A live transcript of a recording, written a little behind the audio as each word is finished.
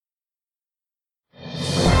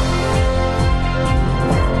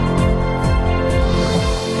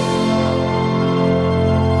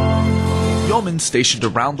yeomen stationed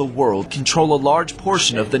around the world control a large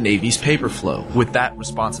portion of the Navy's paper flow. With that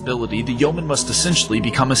responsibility, the yeoman must essentially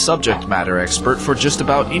become a subject matter expert for just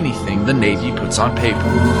about anything the Navy puts on paper.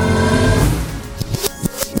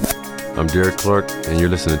 I'm Derrick Clark, and you're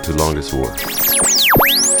listening to Longest War.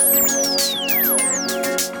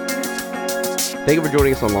 Thank you for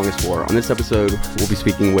joining us on Longest War. On this episode, we'll be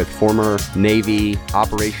speaking with former Navy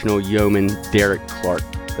operational yeoman Derrick Clark.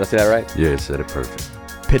 Did I say that right? Yeah, you said it perfect.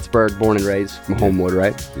 Pittsburgh, born and raised from Homewood,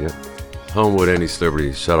 right? Yeah. Homewood, any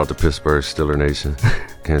celebrity. Shout out to Pittsburgh, Steeler Nation.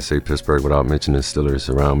 Can't say Pittsburgh without mentioning Steelers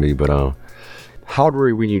around me, but how old were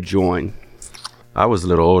you when you joined? I was a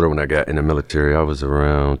little older when I got in the military. I was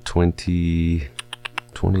around 27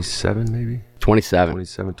 maybe?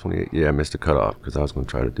 27, 28. Yeah, I missed the cutoff because I was going to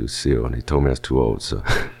try to do SEAL, and they told me I was too old, so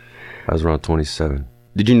I was around 27.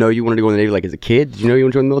 Did you know you wanted to go in the Navy like as a kid? Did you know you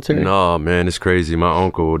wanted to join the military? No, man, it's crazy. My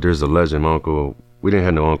uncle, there's a legend. My uncle, we didn't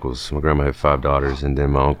have no uncles. My grandma had 5 daughters, and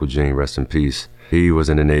then my Uncle Gene, rest in peace, he was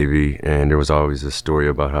in the Navy, and there was always a story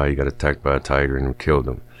about how he got attacked by a tiger and killed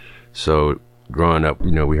him. So growing up,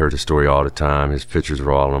 we heard the story all the time. His pictures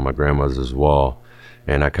were all on my grandmother's wall.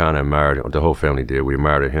 And I kind of admired him. The whole family did. We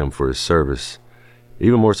admired him for his service,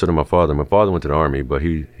 even more so than my father. My father went to the Army, but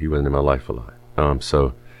he wasn't in my life a lot.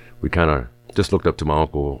 So we kind of just looked up to my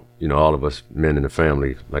uncle, all of us men in the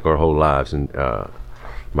family, like our whole lives. And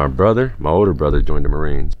my older brother, joined the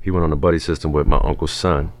Marines. He went on the buddy system with my uncle's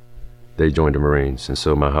son. They joined the Marines. And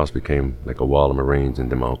so my house became like a wall of Marines,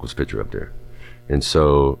 and then my uncle's picture up there. And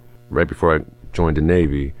so right before I joined the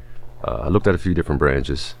Navy, I looked at a few different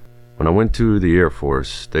branches. When I went to the Air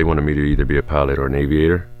Force, they wanted me to either be a pilot or an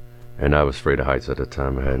aviator, and I was afraid of heights at the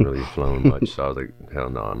time. I hadn't really flown much, so I was like, hell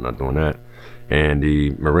no, I'm not doing that. And the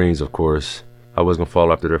Marines, of course, I was going to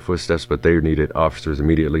follow after their footsteps, but they needed officers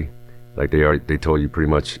immediately. Like they told you pretty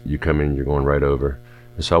much, you come in, you're going right over.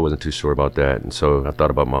 And so I wasn't too sure about that. And so I thought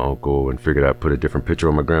about my uncle and figured I'd put a different picture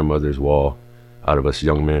on my grandmother's wall out of us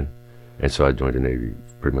young men. And so I joined the Navy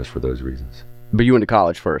pretty much for those reasons. But you went to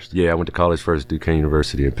college first? Yeah, I went to college first, Duquesne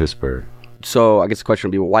University in Pittsburgh. So I guess the question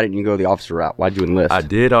would be, well, why didn't you go the officer route? Why did you enlist? I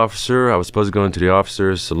did officer. I was supposed to go into the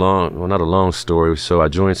officers. Not a long story. So I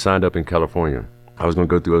signed up in California. I was going to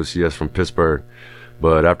go through OCS from Pittsburgh.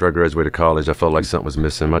 But after I graduated college, I felt like something was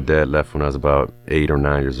missing. My dad left when I was about 8 or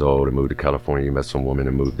 9 years old and moved to California. He met some woman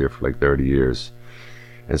and moved there for like 30 years.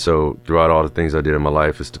 And so throughout all the things I did in my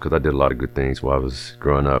life, it's because I did a lot of good things while I was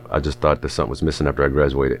growing up. I just thought that something was missing after I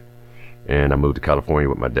graduated. And I moved to California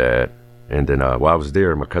with my dad. And then while I was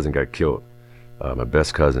there, my cousin got killed, my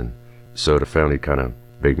best cousin. So the family kind of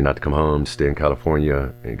begged me not to come home, stay in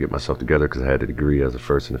California and get myself together because I had a degree as the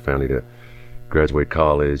first in the family to graduate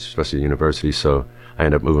college, especially university. So I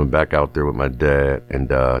ended up moving back out there with my dad, and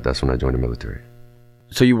that's when I joined the military.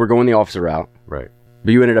 So you were going the officer route? Right.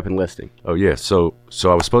 But you ended up enlisting? Oh, yeah. So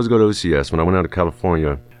I was supposed to go to OCS. When I went out to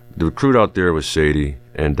California, the recruit out there was shady.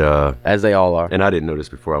 And as they all are. And I didn't know this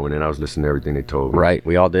before I went in. I was listening to everything they told me. Right,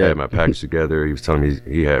 we all did. I had my package together. He was telling me,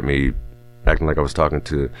 he had me acting like I was talking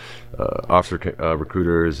to officer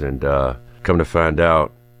recruiters, and come to find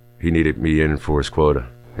out, he needed me in for his quota.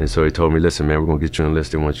 And so he told me, listen, man, we're going to get you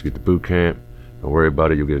enlisted once you get to boot camp. Don't worry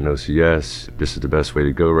about it. You'll get an OCS. This is the best way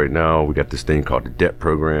to go right now. We got this thing called the DEP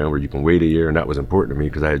program where you can wait a year, and that was important to me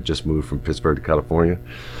because I had just moved from Pittsburgh to California.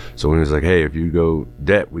 So when he was like, hey, if you go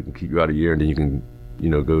DEP, we can keep you out a year, and then you can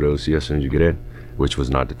go to OCS as soon as you get in, which was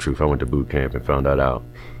not the truth. I went to boot camp and found that out.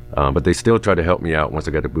 But they still tried to help me out once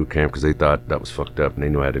I got to boot camp because they thought that was fucked up and they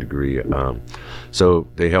knew I had a degree. So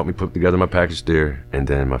they helped me put together my package there, and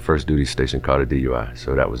then my first duty station caught a DUI.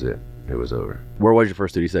 So that was it. It was over. Where was your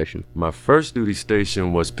first duty station? My first duty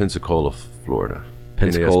station was Pensacola, Florida.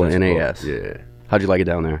 Pensacola, NAS. Yeah. How'd you like it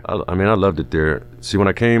down there? I loved it there. See, when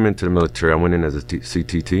I came into the military, I went in as a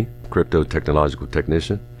CTT, Crypto Technological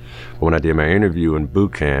Technician. But when I did my interview in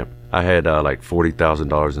boot camp, I had like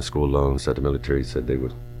 $40,000 in school loans that the military said they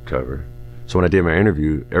would cover. So when I did my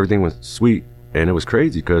interview, everything was sweet, and it was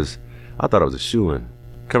crazy because I thought I was a shoo-in.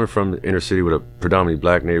 Coming from the inner city with a predominantly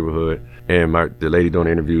black neighborhood, and the lady doing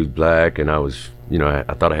the interview was black, and I was,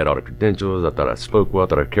 I thought I had all the credentials, I thought I spoke well, I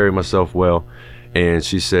thought I carried myself well. And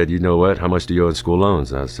she said, you know what, how much do you owe in school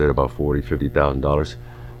loans? And I said about $40,000, $50,000.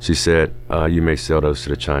 She said, you may sell those to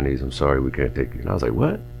the Chinese. I'm sorry, we can't take you. And I was like,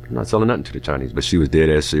 what? I'm not selling nothing to the Chinese. But she was dead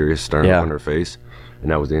ass serious, stern on her face.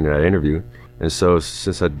 And that was the end of that interview. And so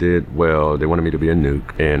since I did well, they wanted me to be a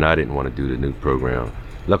nuke, and I didn't want to do the nuke program.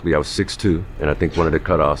 Luckily, I was 6'2", and I think one of the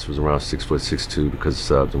cutoffs was around 6'6" because of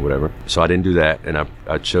subs and whatever. So I didn't do that, and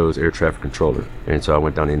I chose air traffic controller. And so I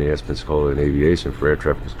went down to NAS Pensacola in aviation for air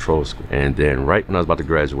traffic control school. And then right when I was about to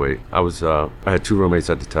graduate, I had 2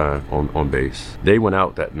 roommates at the time on base. They went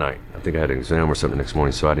out that night. I think I had an exam or something next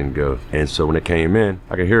morning, so I didn't go. And so when they came in,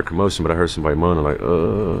 I could hear a commotion, but I heard somebody moaning like,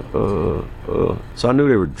 So I knew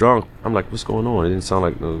they were drunk. I'm like, what's going on? It didn't sound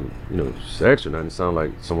like no, sex or nothing. It sounded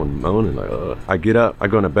like someone moaning like, I get up, I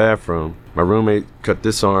go in the bathroom. My roommate cut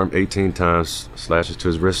this arm 18 times, slashes to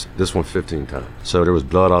his wrist, this one 15 times. So there was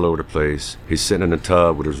blood all over the place. He's sitting in the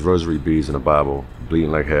tub with his rosary beads and a Bible,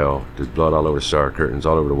 bleeding like hell. There's blood all over the shower curtains,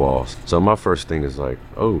 all over the walls. So my first thing is like,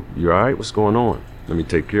 oh, you all right? What's going on? Let me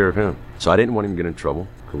take care of him. So I didn't want him to get in trouble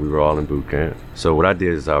because we were all in boot camp. So what I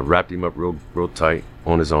did is I wrapped him up real tight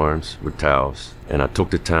on his arms with towels, and I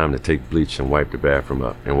took the time to take bleach and wipe the bathroom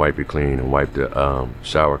up and wipe it clean and wipe the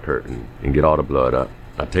shower curtain and get all the blood up.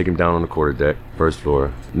 I take him down on the quarterdeck, first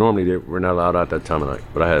floor. Normally we're not allowed out that time of night,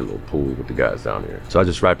 but I had a little pool with the guys down there. So I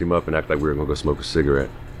just wrapped him up and acted like we were gonna go smoke a cigarette.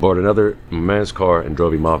 Bought another man's car and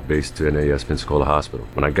drove him off base to NAS Pensacola Hospital.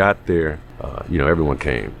 When I got there, everyone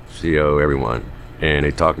came, CO, everyone. And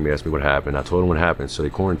they talked to me, asked me what happened. I told them what happened, so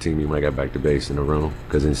they quarantined me when I got back to base in the room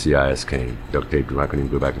because NCIS came, duct taped me. I couldn't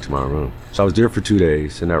even go back into my room. So I was there for 2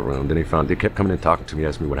 days in that room. Then they kept coming and talking to me,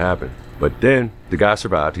 asking me what happened. But then the guy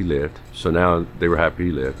survived, he lived. So now they were happy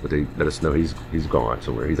he lived, but they let us know he's gone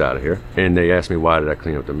somewhere, he's out of here. And they asked me why did I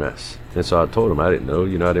clean up the mess? And so I told them I didn't know,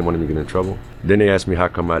 I didn't want him to get in trouble. Then they asked me how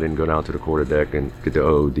come I didn't go down to the quarterdeck and get the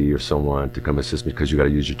OOD or someone to come assist me because you got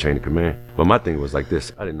to use your chain of command. But my thing was like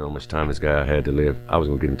this, I didn't know how much time this guy had to live. I was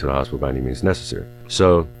going to get him to the hospital by any means necessary.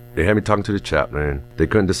 So they had me talking to the chaplain. They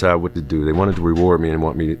couldn't decide what to do. They wanted to reward me and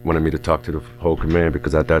wanted me to talk to the whole command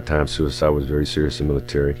because at that time suicide was very serious in the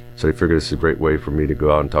military. So they figured it's a great way for me to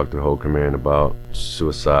go out and talk to the whole command about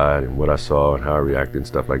suicide and what I saw and how I reacted and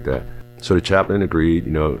stuff like that. So the chaplain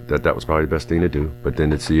agreed, that was probably the best thing to do. But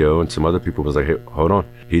then the CO and some other people was like, hey, hold on.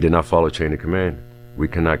 He did not follow chain of command. We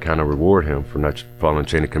cannot kind of reward him for not following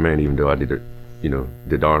chain of command, even though I did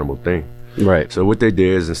the honorable thing. Right. So what they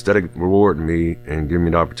did is instead of rewarding me and giving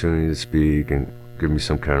me the opportunity to speak and give me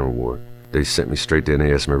some kind of reward, they sent me straight to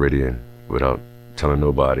NAS Meridian without telling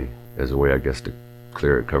nobody as a way, I guess, to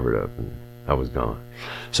clear it, cover it up, and I was gone.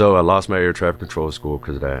 So I lost my air traffic control school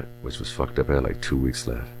because of that, which was fucked up. I had like 2 weeks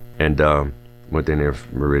left. And went in there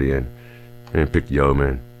for Meridian and picked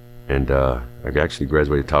yeoman. And I actually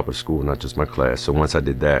graduated top of school, not just my class. So once I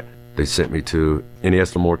did that, they sent me to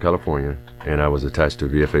NAS Lemoore, California. And I was attached to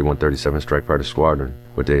VFA 137 Strike Fighter Squadron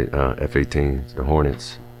with the F-18s, the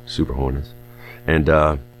Hornets, Super Hornets. And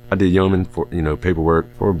I did yeoman for,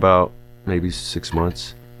 paperwork for about maybe 6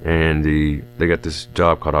 months. And they got this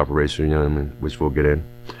job called Operational Yeoman, which we'll get in.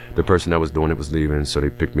 The person that was doing it was leaving, so they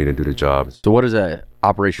picked me to do the job. So what is a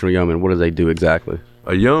operational yeoman? What do they do exactly?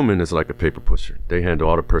 A yeoman is like a paper pusher. They handle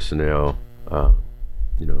all the personnel,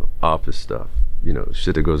 office stuff,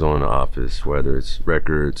 shit that goes on in the office, whether it's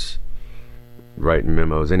records, writing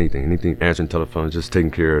memos, anything, answering telephones, just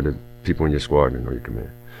taking care of the people in your squadron or your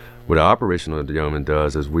command. What an operational yeoman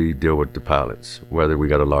does is we deal with the pilots, whether we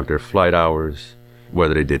got to log their flight hours,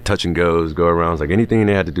 whether they did touch and goes, go-arounds, like anything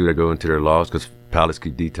they had to do to go into their logs, because pilots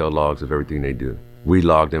keep detailed logs of everything they do. We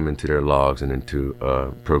log them into their logs and into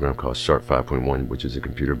a program called Sharp 5.1, which is a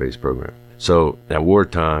computer-based program. So at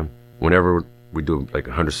wartime, whenever we do like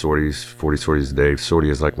 100 sorties, 40 sorties a day, sortie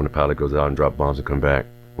is like when a pilot goes out and drop bombs and come back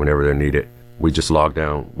whenever they're needed. We just log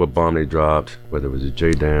down what bomb they dropped, whether it was a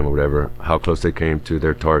JDAM or whatever, how close they came to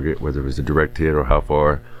their target, whether it was a direct hit or how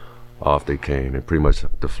far off they came, and pretty much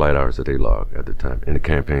the flight hours that they log at the time and the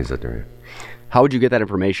campaigns that they're in. How would you get that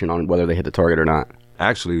information on whether they hit the target or not?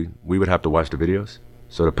 Actually, we would have to watch the videos.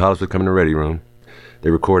 So the pilots would come in the ready room. They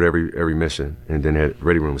record every mission, and then that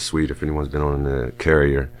ready room is sweet. If anyone's been on the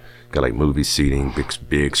carrier, got like movie seating,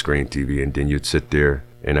 big screen TV, and then you'd sit there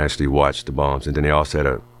and actually watch the bombs. And then they also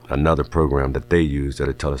had another program that they used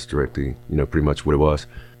that'd tell us directly, pretty much what it was,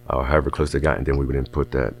 however close they got, and then we would input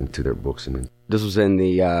that into their books. And then this was in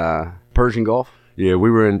the Persian Gulf? Yeah, we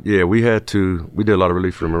did a lot of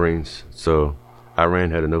relief for the Marines. So Iran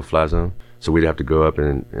had a no-fly zone. So we'd have to go up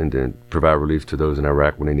and then provide relief to those in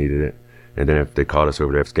Iraq when they needed it. And then if they called us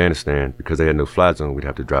over to Afghanistan, because they had no fly zone, we'd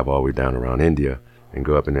have to drive all the way down around India and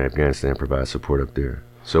go up in Afghanistan and provide support up there.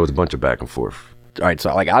 So it was a bunch of back and forth. All right,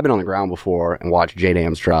 so like I've been on the ground before and watched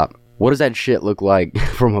JDAMs drop. What does that shit look like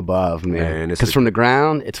from above, man? Because from the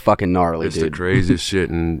ground, it's fucking gnarly, it's dude. It's the craziest shit,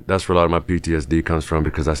 and that's where a lot of my PTSD comes from,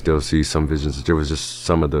 because I still see some visions. There was just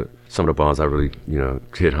some of the bombs I really,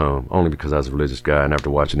 hit home, only because I was a religious guy, and after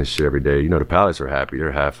watching this shit every day, the pilots are happy.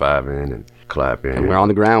 They're high-fiving and clapping. And we're on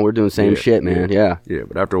the ground. We're doing the same shit, man. Yeah,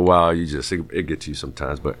 but after a while, it gets you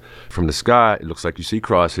sometimes. But from the sky, it looks like you see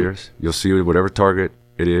crosshairs. You'll see whatever target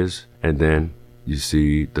it is, and then you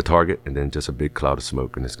see the target, and then just a big cloud of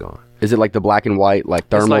smoke, and it's gone. Is it like the black and white, like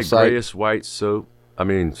thermal sight? It's like grayish white soap. I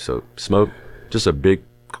mean, so smoke, just a big,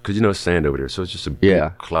 because it's sand over there, so it's just a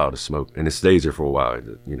big cloud of smoke, and it stays there for a while.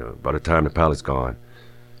 By the time the pallet's gone.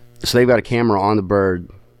 So they've got a camera on the bird.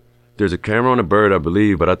 There's a camera on the bird, I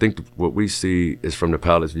believe, but I think what we see is from the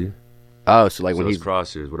pallet's view. Oh, so like when he's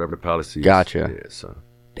crosshairs, whatever the pallet sees. Gotcha. Yeah, so.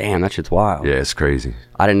 Damn, that shit's wild. Yeah, it's crazy.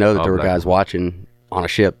 I didn't know that there were guys watching on a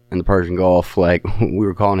ship in the Persian Gulf, like we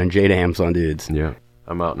were calling in JDAMs on dudes. Yeah,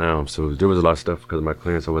 I'm out now, so there was a lot of stuff because of my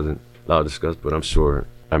clearance I wasn't allowed to discuss, but I'm sure,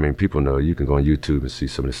 I mean, people know. You can go on YouTube and see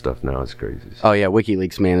some of this stuff now. It's crazy. Oh yeah,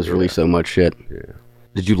 WikiLeaks, man, has released so much shit. Yeah.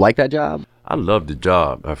 Did you like that job? I loved the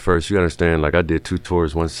job at first. You understand, like I did 2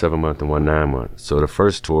 tours, one 7-month and one 9-month. So the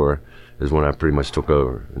first tour is when I pretty much took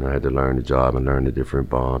over, and I had to learn the job and learn the different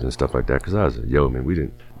bombs and stuff like that, because I was a yeoman. We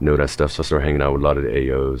didn't know that stuff, so I started hanging out with a lot of the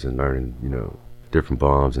AOs and learning, different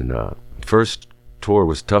bombs. And first tour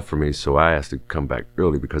was tough for me, so I asked to come back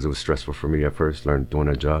early because it was stressful for me at first, doing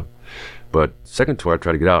that job. But second tour, I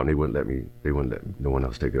tried to get out, and they wouldn't let no one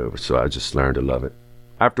else take it over, so I just learned to love it.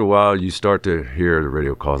 After a while, you start to hear the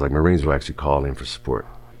radio calls, like Marines will actually call in for support.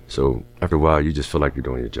 So after a while, you just feel like you're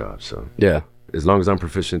doing your job, so. Yeah. As long as I'm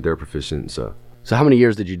proficient, they're proficient, so. So how many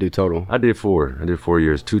years did you do total? I did 4. I did 4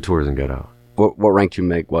 years, 2 tours and got out. What rank did you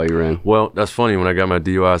make while you were in? Well, that's funny. When I got my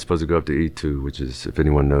DUI, I was supposed to go up to E2, which is, if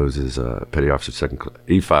anyone knows, is Petty Officer Second Class.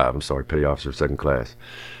 E5, I'm sorry, Petty Officer Second Class.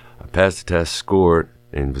 I passed the test, scored,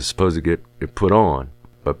 and was supposed to get it put on.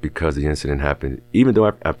 But because the incident happened, even though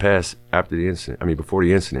I passed before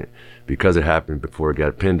the incident, because it happened before it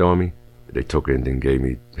got pinned on me, they took it and then gave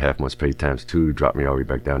me half month's pay times 2, dropped me all the way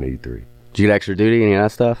back down to E3. Did you get extra duty, any of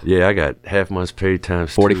that stuff? Yeah, I got half month's pay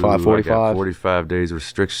times 45, 2. 45? I got 45 days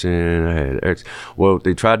restriction. I had well,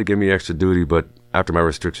 they tried to give me extra duty, but after my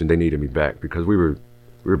restriction, they needed me back because we were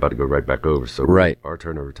about to go right back over. So our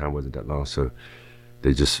turnover time wasn't that long. So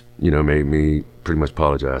they just, made me pretty much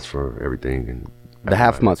apologize for everything. And the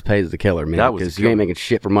half month's pay is the killer, man, because you ain't making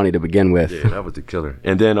shit for money to begin with. Yeah, that was the killer.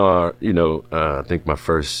 And then, I think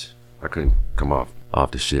I couldn't come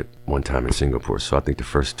off the ship one time in Singapore. So I think the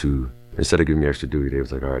first 2, instead of giving me extra duty, they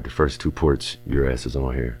was like, all right, the first 2 ports, your ass is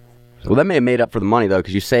on here. So, well, that may have made up for the money, though,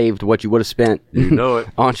 because you saved what you would have spent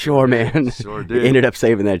on shore, man. Sure did. You ended up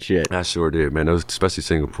saving that shit. I sure did, man. Especially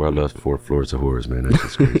Singapore. I love 4 floors of horrors, man. That's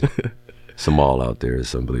just crazy. Some mall out there.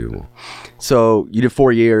 It's unbelievable. So you did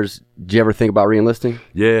 4 years. Did you ever think about re-enlisting?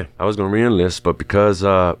 Yeah, I was going to re-enlist, but because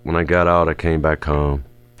when I got out, I came back home.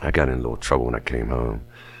 I got in a little trouble when I came home.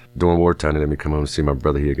 During wartime, they let me come home and see my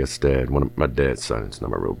brother. He had got stabbed. One of my dad's sons, not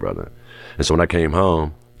my real brother. And so when I came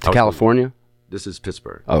home... To California? This is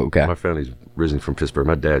Pittsburgh. Oh, okay. My family's originally from Pittsburgh.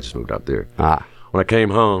 My dad just moved out there. Ah. When I came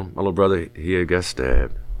home, my little brother, he had got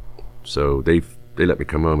stabbed. So they let me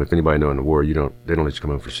come home. If anybody know in the war, they don't let you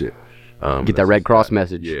come home for shit. Get that Red Cross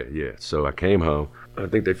message. Yeah. So I came home. I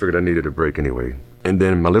think they figured I needed a break anyway. And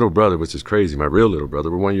then my little brother, which is crazy, my real little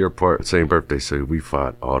brother, we're 1 year apart, same birthday, so we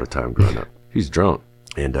fought all the time growing up. He's drunk.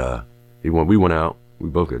 And we went out. We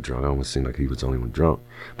both got drunk. I almost seemed like he was the only one drunk.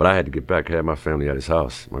 But I had to get back. I had my family at his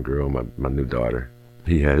house, my girl, my new daughter.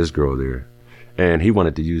 He had his girl there. And he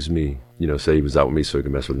wanted to use me, say he was out with me so he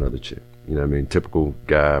could mess with another chick. You know what I mean? Typical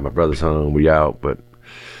guy. My brother's home. We out. But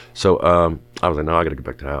so I was like, no, I got to get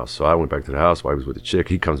back to the house. So I went back to the house while he was with the chick.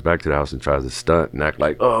 He comes back to the house and tries to stunt and act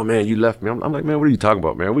like, oh, man, you left me. I'm like, man, what are you talking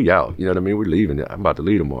about, man? We out. You know what I mean? We're leaving. I'm about to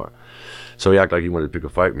leave tomorrow. So he acted like he wanted to pick a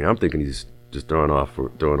fight with me. I'm thinking he's just throwing off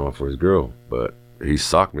for his girl. But he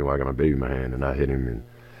socked me while I got my baby in my hand, and I hit him and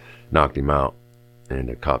knocked him out. And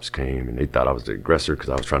the cops came, and they thought I was the aggressor because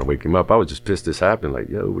I was trying to wake him up. I was just pissed this happened, like,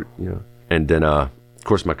 yo, And then, of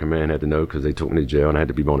course, my command had to know because they took me to jail, and I had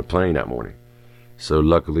to be on a plane that morning. So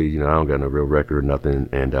luckily, I don't got no real record or nothing,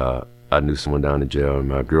 and I knew someone down in jail, and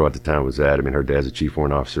my girl at the time was adamant. Her dad's a chief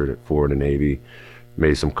warrant officer for the Navy.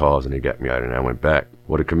 Made some calls, and they got me out, and I went back.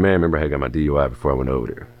 Well, the command member had got my DUI before I went over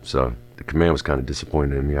there. So the command was kind of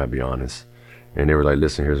disappointed in me, I'll be honest. And they were like,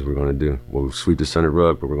 listen, here's what we're going to do. We'll sweep this under the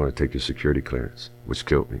rug, but we're going to take your security clearance, which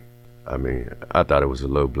killed me. I mean, I thought it was a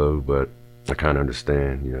low blow, but I kind of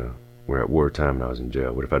understand, we're at wartime and I was in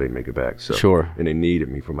jail. What if I didn't make it back? So, sure. And they needed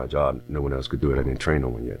me for my job. No one else could do it. I didn't train no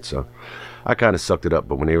one yet. So I kind of sucked it up.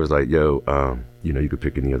 But when they was like, yo, you could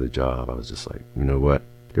pick any other job, I was just like, you know what?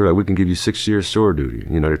 They were like, we can give you 6 years shore duty.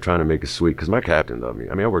 They're trying to make it sweet because my captain loved me.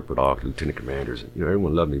 I mean, I worked with all lieutenant commanders. And,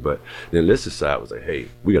 everyone loved me. But the enlisted side was like, hey,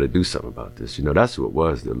 we got to do something about this. That's who it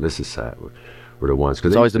was. The enlisted side were the ones.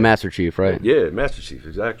 It's always the Master Chief, right? Yeah, Master Chief,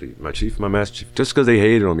 exactly. My chief, my Master Chief. Just because they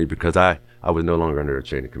hated on me because I was no longer under a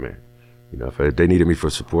chain of command. If they needed me for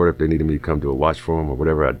support, if they needed me to come do a watch for them or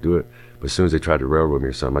whatever, I'd do it. But as soon as they tried to railroad me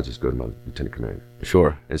or something, I'd just go to my lieutenant commander.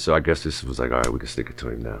 Sure. And so I guess this was like, all right, we can stick it to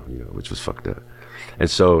him now, which was fucked up. And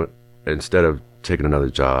so instead of taking another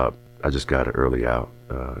job, I just got it early out.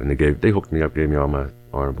 And they hooked me up, gave me all my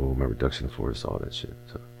honorable, my reduction force, all that shit.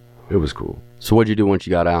 So it was cool. So what'd you do once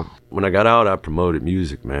you got out? When I got out, I promoted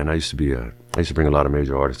music, man. I used to bring a lot of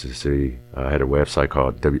major artists to the city. I had a website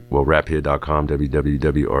called raphead.com,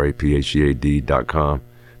 www.raphead.com.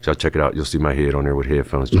 Y'all check it out. You'll see my head on there with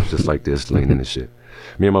headphones, just like this, leaning and shit.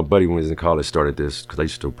 Me and my buddy, when we was in college, started this because I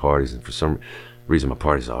used to throw parties, and for some reason, my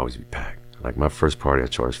parties always be packed. Like my first party, I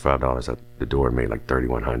charged $5 at the door, made like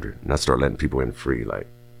 $3,100, and I started letting people in free. Like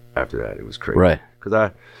after that, it was crazy. Right. Because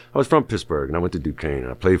I was from Pittsburgh, and I went to Duquesne, and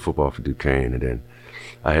I played football for Duquesne, and then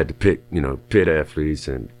I had to pick, Pitt athletes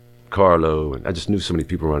and Carlo, and I just knew so many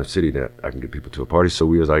people around the city that I can get people to a party. So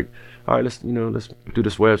we was like, all right, let's do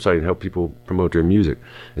this website and help people promote their music.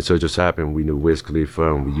 And so it just happened. We knew Wiz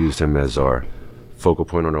Khalifa, and we used him as our focal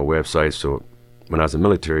point on our website. So when I was in the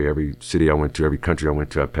military, every city I went to, every country I went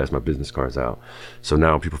to, I passed my business cards out. So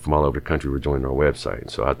now people from all over the country were joining our website.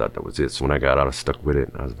 So I thought that was it. So when I got out, I stuck with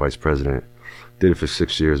it. I was vice president, did it for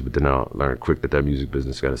 6 years, but then I learned quick that music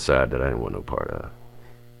business got a side that I didn't want no part of.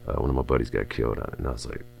 One of my buddies got killed, and I was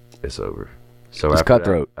like, it's over. So it's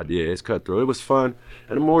cutthroat. Yeah, it's cutthroat. It was fun.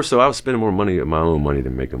 And more so, I was spending more money of my own money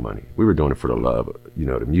than making money. We were doing it for the love of,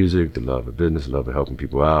 the music, the love of business, the love of helping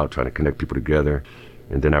people out, trying to connect people together.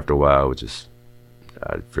 And then after a while,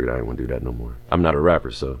 I figured I didn't want to do that no more. I'm not a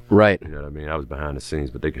rapper, so. Right. You know what I mean? I was behind the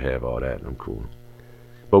scenes, but they could have all that, and I'm cool.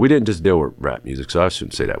 But we didn't just deal with rap music, so I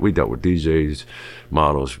shouldn't say that. We dealt with DJs,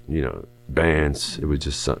 models, bands. It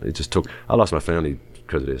just took, I lost my family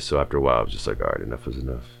because of this. So after a while, I was just like, all right, enough is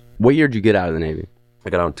enough. What year did you get out of the Navy?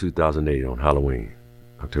 I got out in 2008 on Halloween,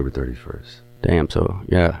 October 31st. Damn, so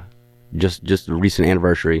yeah, just the recent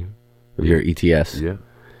anniversary of your ETS. Yeah. All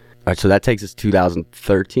right, so that takes us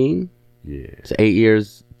 2013. Yeah. So 8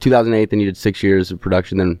 years. 2008, then you did 6 years of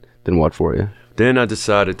production. Then what for you? Then I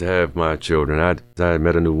decided to have my children. I had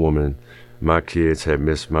met a new woman. My kids had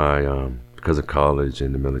missed my because of college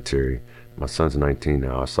and the military. My son's 19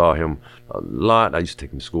 now. I saw him a lot. I used to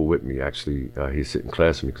take him to school with me, actually. He'd sit in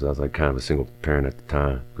class with me because I was like kind of a single parent at the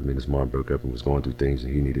time. Because me and his mom broke up and was going through things,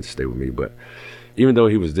 and he needed to stay with me. But even though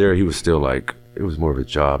he was there, he was still like, it was more of a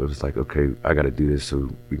job. It was like, okay, I got to do this so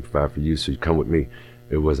we can provide for you, so you come with me.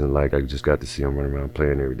 It wasn't like I just got to see him running around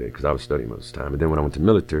playing every day because I was studying most of the time. And then when I went to the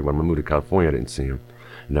military, when I moved to California, I didn't see him.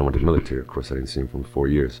 And then I went to the military. Of course, I didn't see him for 4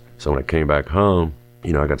 years. So when I came back home,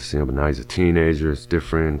 I got to see him, but now he's a teenager. It's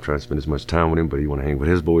different. I'm trying to spend as much time with him, but he want to hang with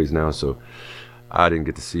his boys now. So I didn't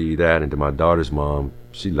get to see that. And then my daughter's mom,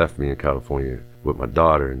 she left me in California with my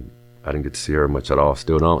daughter, and I didn't get to see her much at all.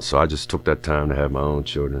 Still don't. So I just took that time to have my own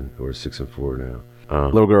children, who are 6 and 4 now.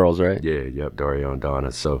 Little girls, right? Yeah, yep, Dario and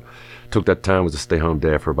Donna. So took that time, was a stay-home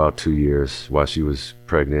dad for about 2 years while she was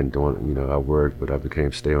pregnant. Doing, I worked, but I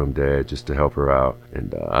became stay-home dad just to help her out.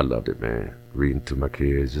 And I loved it, man. Reading to my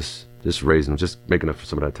kids, just raising them, just making up for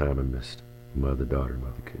some of that time I missed. My other daughter, my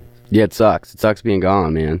other kids. Yeah, it sucks. It sucks being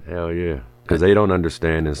gone, man. Hell yeah. Because they don't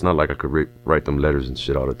understand. And it's not like I could write them letters and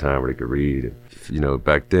shit all the time where they could read. And,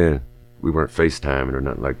 back then, we weren't FaceTiming or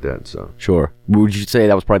nothing like that. So sure. Would you say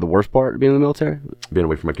that was probably the worst part of being in the military? Being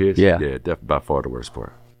away from my kids? Yeah. Yeah, definitely by far the worst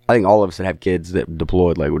part. I think all of us that have kids that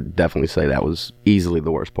deployed would definitely say that was easily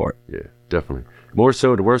the worst part. Yeah, definitely. More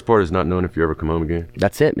so, the worst part is not knowing if you ever come home again.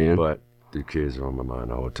 That's it, man. But the kids are on my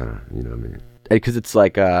mind all the time. You know what I mean? Because it's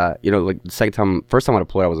like, like the first time I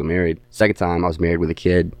deployed, I wasn't married. Second time, I was married with a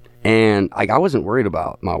kid. And I wasn't worried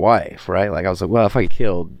about my wife, right? I was like, well, if I get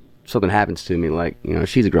killed, something happens to me,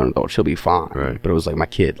 she's a grown adult, she'll be fine. Right. But it was like my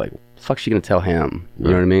kid, the fuck's she gonna tell him? You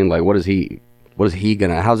know what I mean?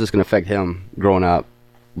 How's this gonna affect him growing up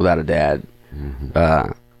without a dad?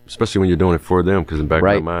 Mm-hmm. Especially when you're doing it for them, because in the back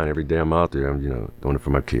of my mind, every day I'm out there, I'm doing it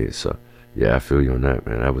for my kids. So yeah, I feel you on that,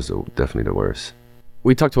 man. That was definitely the worst.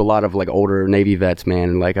 We talked to a lot of older Navy vets, man,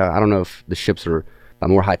 and I don't know if the ships are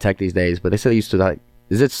more high tech these days, but they said they used to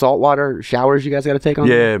is it saltwater showers you guys got to take on?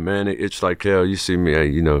 Yeah, man, it's like hell. You see me,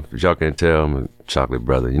 if y'all can't tell, I'm a chocolate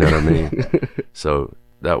brother, you know what I mean? So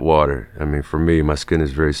that water, for me, my skin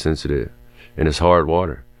is very sensitive, and it's hard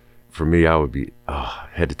water. For me, I would be, I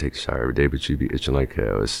had to take a shower every day, but you'd be itching like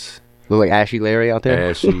hell. It's look like Ashy Larry out there?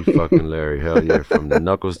 Ashy fucking Larry, hell yeah, from the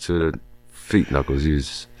knuckles to the feet knuckles.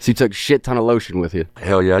 So you took a shit ton of lotion with you?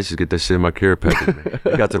 Hell yeah, I used to get that shit in my care package, man.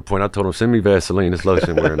 It got to the point I told him, send me Vaseline, this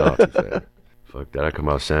lotion wearing off too fast. Fuck that, I come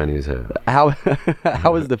out shiny as hell.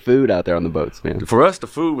 How was the food out there on the boats, man? For us, the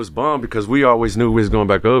food was bomb because we always knew we was going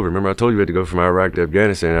back over. Remember, I told you we had to go from Iraq to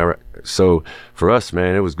Afghanistan. So for us,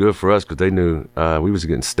 man, it was good for us because they knew we was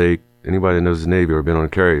getting steak, Anybody that knows the Navy or been on a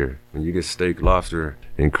carrier, when you get steak, lobster,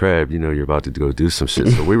 and crab, you know you're about to go do some shit.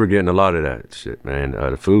 So we were getting a lot of that shit, man.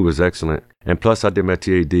 The food was excellent. And plus, I did my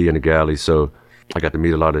TAD in the galley, so I got to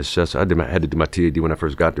meet a lot of the chefs. I had to do my TAD when I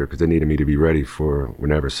first got there because they needed me to be ready for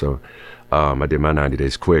whenever. So I did my 90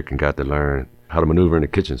 days quick and got to learn how to maneuver in the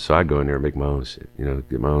kitchen. So I go in there and make my own shit, you know,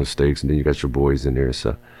 get my own steaks, and then you got your boys in there.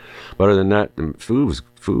 So, but other than that, the food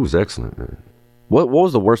was excellent, man. What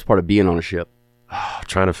was the worst part of being on a ship?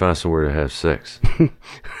 Trying to find somewhere to have sex.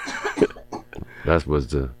 That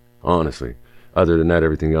was honestly. Other than that,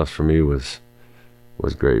 everything else for me was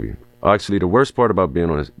gravy. Actually, the worst part about being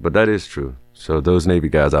on it, but that is true. So those Navy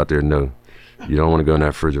guys out there know you don't want to go in that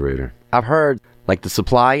refrigerator. I've heard like the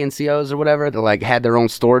supply NCOs or whatever, they like had their own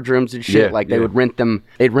storage rooms and shit. They would rent them.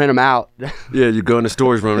 They'd rent them out. Yeah, you go in the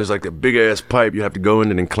storage room. There's like a big ass pipe. You have to go in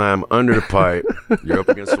and then climb under the pipe. You're up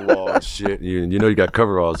against the wall and shit. You know you got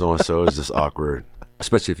coveralls on, so it's just awkward.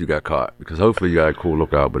 Especially if you got caught, because hopefully you got a cool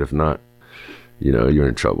lookout. But if not, you know you're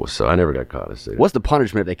in trouble. So I never got caught. What's the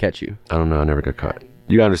punishment if they catch you? I don't know. I never got caught.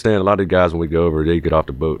 You gotta understand, a lot of the guys when we go over, they get off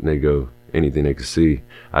the boat and they go anything they could see.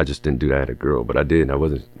 I just didn't do that at a girl, but I did. I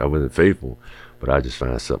wasn't faithful, but I just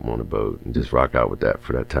found something on the boat and just rock out with that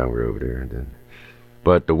for that time we were over there. And then,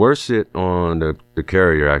 but the worst shit on the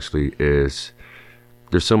carrier actually is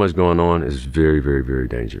there's so much going on. It's very, very, very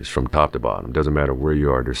dangerous from top to bottom. Doesn't matter where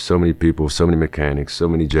you are. There's so many people, so many mechanics, so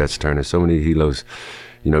many jets turning, so many helos,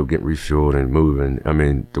 you know, getting refueled and moving. I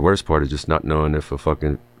mean, the worst part is just not knowing if a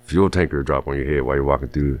fucking fuel tanker drop on your head while you're walking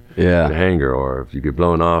through the hangar, or if you get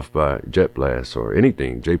blown off by jet blast or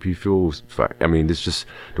anything, JP fuels. I mean, it's just,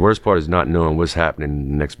 the worst part is not knowing what's happening in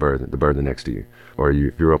the next berth, the berth next to you. Or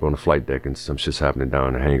if you're up on the flight deck and some shit's happening down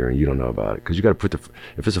in the hangar and you don't know about it. Because you got to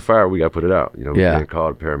if it's a fire, we got to put it out. You know, we can't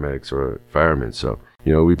call the paramedics or firemen. So,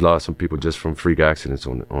 you know, we've lost some people just from freak accidents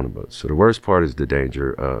on the boat. So the worst part is the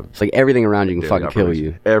danger of... It's like everything around you can fucking kill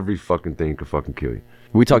you. Every fucking thing can fucking kill you.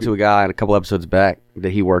 We talked to a guy a couple episodes back that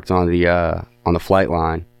he worked on the flight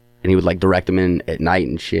line, and he would like direct them in at night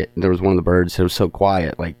and shit. And there was one of the birds that was so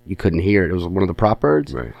quiet, like you couldn't hear it. It was one of the prop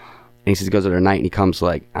birds. Right. And he says he goes there at night and he comes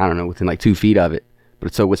like, I don't know, within like 2 feet of it. But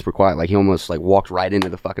it's so whisper quiet, like he almost like walked right into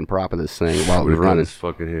the fucking prop of this thing while it was running. His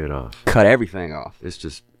fucking head off. Cut everything off. It's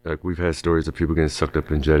just like we've had stories of people getting sucked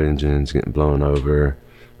up in jet engines, getting blown over.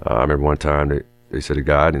 I remember one time they said a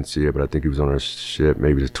guy, I didn't see it, but I think he was on a ship,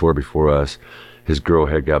 maybe the tour before us. His girl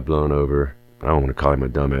head got blown over. I don't want to call him a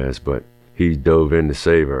dumbass, but he dove in to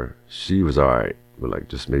save her. She was all right, but like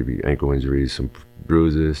just maybe ankle injuries, some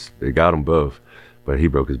bruises. They got them both, but he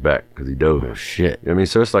broke his back because he dove in. Oh, shit. I mean,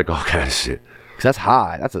 so it's like all kind of shit. Because that's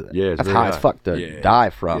high. That's high as fuck to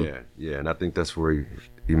dive from. Yeah, and I think that's where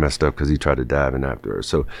he messed up because he tried to dive in after her.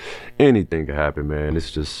 So anything could happen, man. It's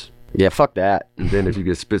just... Yeah, fuck that. And then if you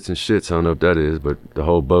get spits and shits, I don't know if that is, but the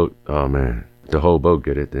whole boat, oh man. The whole boat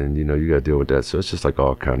get it, then you know you gotta deal with that. So it's just like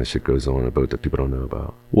all kind of shit goes on a boat that people don't know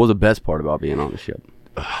about. What was the best part about being on the ship?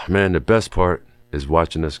 Man, the best part is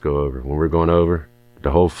watching us go over. When we're going over,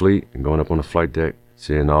 the whole fleet and going up on the flight deck,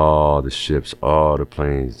 seeing all the ships, all the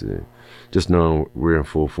planes, just knowing we're in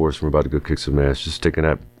full force and we're about to go kick some ass. Just taking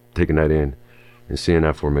that in and seeing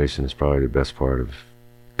that formation is probably the best part of.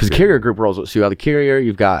 Because carrier group rolls. So you have the carrier,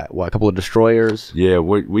 you've got a couple of destroyers. Yeah,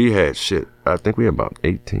 we had shit. I think we had about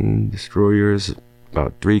 18 destroyers,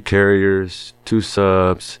 about 3 carriers, 2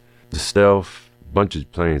 subs, the stealth, bunch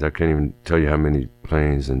of planes. I can't even tell you how many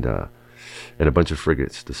planes, and a bunch of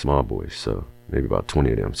frigates, the small boys. So maybe about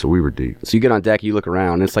 20 of them. So we were deep. So you get on deck, you look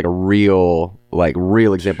around, and it's like a real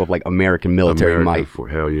example of like American military might.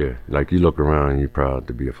 Hell yeah. Like you look around and you're proud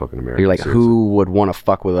to be a fucking American. You're like, seriously. Who would want to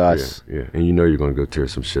fuck with us? Yeah. And you know you're going to go tear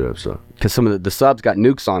some shit up, so. Because some of the subs got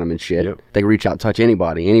nukes on them and shit. Yep. They can reach out and touch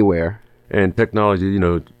anybody, anywhere. And technology, you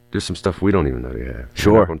know, there's some stuff we don't even know they have.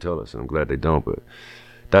 Sure. They're not going to tell us, and I'm glad they don't, but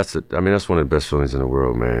that's one of the best feelings in the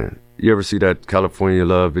world, man. You ever see that California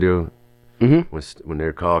Love video? Mm-hmm. When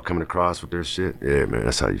they're called coming across with their shit, yeah, man,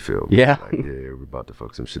 that's how you feel. Man. Yeah. Like, yeah, we're about to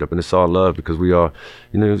fuck some shit up. And it's all love because we all,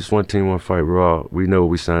 you know, it's one team, one fight. We know what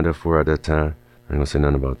we signed up for at that time. I ain't gonna say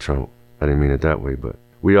nothing about Trump. I didn't mean it that way, but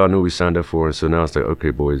we all knew what we signed up for. And so now it's like, okay,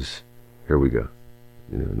 boys, here we go.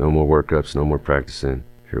 You know, no more workups, no more practicing.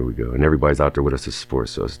 Here we go. And everybody's out there with us to support,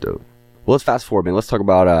 so it's dope. Well, let's fast forward, man. Let's talk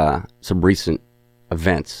about some recent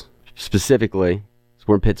events. Specifically,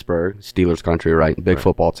 we're in Pittsburgh, Steelers country, right? Big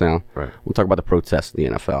football town. Right. We'll talk about the protests in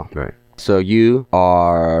the NFL. Right. So you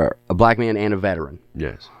are a black man and a veteran.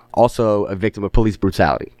 Yes. Also a victim of police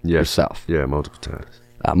brutality yourself. Yeah, multiple times.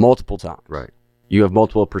 Multiple times. Right. You have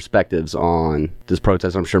multiple perspectives on this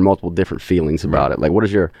protest. I'm sure multiple different feelings about it. Like,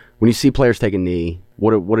 when you see players take a knee,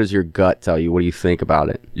 what does your gut tell you? What do you think about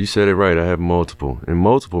it? You said it right. I have multiple. And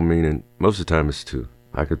multiple meaning most of the time it's two.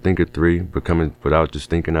 I could think of three, but coming without just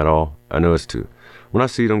thinking at all, I know it's two. When I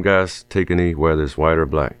see them guys take a knee, whether it's white or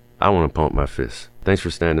black, I want to pump my fist. Thanks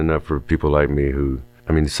for standing up for people like me who,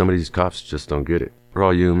 some of these cops just don't get it. We're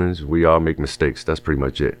all humans. We all make mistakes. That's pretty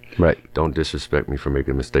much it. Right. Don't disrespect me for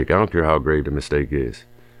making a mistake. I don't care how grave the mistake is.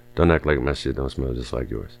 Don't act like my shit don't smell just like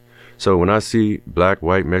yours. So when I see black,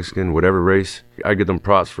 white, Mexican, whatever race, I give them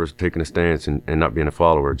props for taking a stance and not being a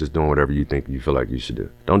follower, just doing whatever you think you feel like you should do.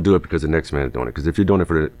 Don't do it because the next man is doing it. Because if you're doing it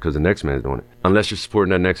because the next man is doing it, unless you're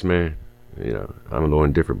supporting that next man, I'm a little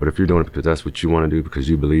indifferent. But if you're doing it because that's what you want to do, because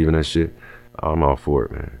you believe in that shit, I'm all for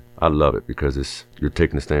it, man. I love it because you're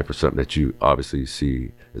taking a stand for something that you obviously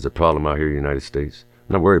see is a problem out here in the United States.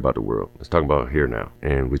 I'm not worried about the world. Let's talk about here now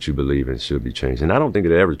and what you believe in should be changed. And I don't think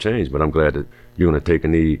it'll ever change, but I'm glad that you're going to take a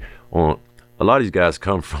knee on. A lot of these guys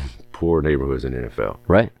come from poor neighborhoods in the NFL.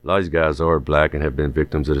 Right. A lot of these guys are black and have been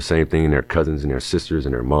victims of the same thing, and their cousins and their sisters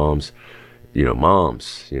and their moms.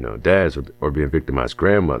 Dads are being victimized,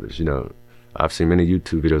 grandmothers, I've seen many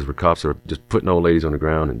YouTube videos where cops are just putting old ladies on the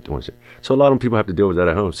ground and doing shit. So a lot of people have to deal with that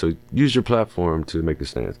at home. So use your platform to make a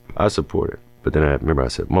stand. I support it. But then I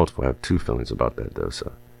said multiple. I have two feelings about that though.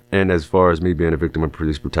 So, and as far as me being a victim of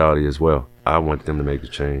police brutality as well, I want them to make a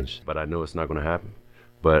change. But I know it's not going to happen.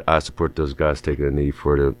 But I support those guys taking a knee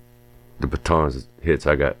for the batons hits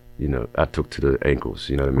I got, I took to the ankles,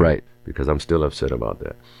 you know what I mean? Right. Because I'm still upset about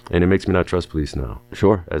that. And it makes me not trust police now.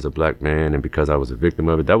 Sure. As a black man, and because I was a victim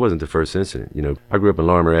of it, that wasn't the first incident. I grew up in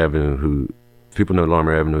Larimer Avenue, people know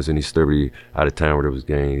Larimer Avenue is any celebrity out of town where there was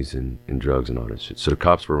gangs and drugs and all that shit. So the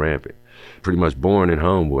cops were rampant. Pretty much born in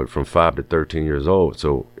Homewood from 5 to 13 years old.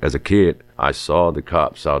 So as a kid, I saw the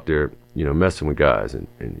cops out there, messing with guys. And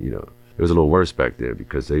it was a little worse back then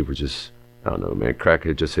because they were just, I don't know, man, crack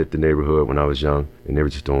had just hit the neighborhood when I was young, and they were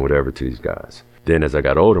just doing whatever to these guys. Then as I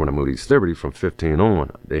got older, when I moved to East Liberty from 15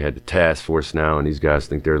 on, they had the task force now, and these guys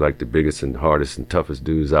think they're like the biggest and hardest and toughest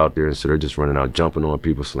dudes out there, and so they're just running out, jumping on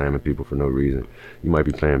people, slamming people for no reason. You might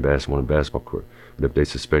be playing basketball on a basketball court, but if they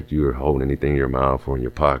suspect you are holding anything in your mouth or in your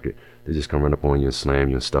pocket, they just come run up on you and slam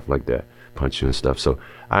you and stuff like that, punch you and stuff. So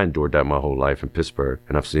I endured that my whole life in Pittsburgh,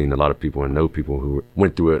 and I've seen a lot of people and know people who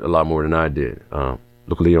went through it a lot more than I did.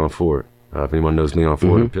 Look at Leon Ford. If anyone knows Leon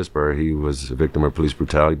Ford in Pittsburgh, he was a victim of police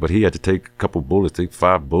brutality, but he had to take a couple bullets, take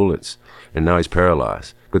 5 bullets, and now he's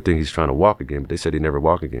paralyzed. Good thing he's trying to walk again, but they said he'd never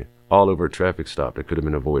walk again. All over a traffic stop that could have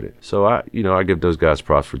been avoided. So I give those guys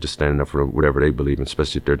props for just standing up for whatever they believe in,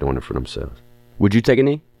 especially if they're doing it for themselves. Would you take a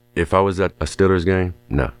knee? If I was at a Steelers game,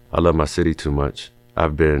 no. I love my city too much.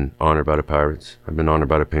 I've been honored by the Pirates. I've been honored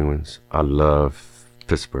by the Penguins. I love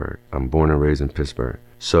Pittsburgh. I'm born and raised in Pittsburgh.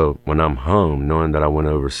 So when I'm home, knowing that I went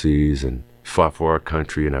overseas and fought for our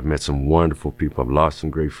country, and I've met some wonderful people, I've lost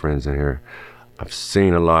some great friends in here. I've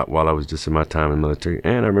seen a lot while I was just in my time in the military,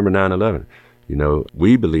 and I remember 9/11.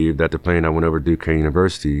 We believe that the plane that went over Duquesne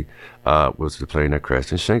University was the plane that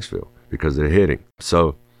crashed in Shanksville because of the hitting.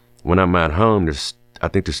 So when I'm at home, I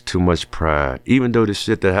think there's too much pride. Even though the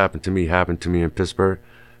shit that happened to me in Pittsburgh,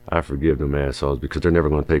 I forgive them assholes because they're never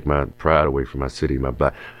going to take my pride away from my city, my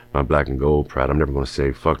black and gold pride. I'm never going to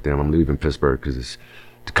say, fuck them, I'm leaving Pittsburgh because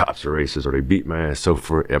the cops are racist or they beat my ass.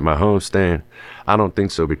 So at my home stand, I don't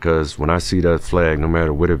think so, because when I see that flag, no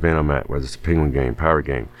matter what event I'm at, whether it's a Penguin game, Pirate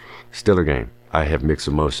game, Steeler game, I have mixed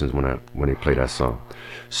emotions when they play that song.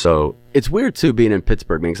 So it's weird too being in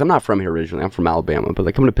Pittsburgh, because I'm not from here originally. I'm from Alabama,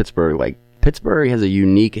 but coming to Pittsburgh, Pittsburgh has a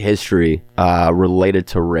unique history related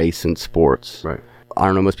to race and sports. Right. I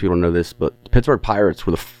don't know, most people know this, but the Pittsburgh Pirates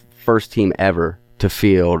were the first team ever to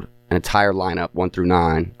field an entire lineup 1 through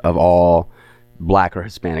 9 of all black or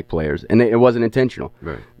Hispanic players, and it wasn't intentional.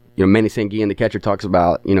 Right. Manny Sanguillen, the catcher, talks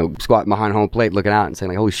about squatting behind home plate, looking out, and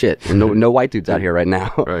saying "Holy shit!" And no white dudes out here right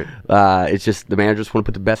now. Right. It's just the managers want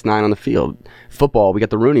to put the best 9 on the field. Football, we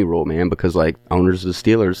got the Rooney Rule, man, because owners of the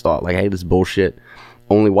Steelers thought hey, this is bullshit.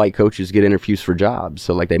 Only white coaches get interviews for jobs,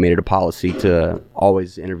 so they made it a policy to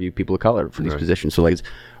always interview people of color for these positions. So it's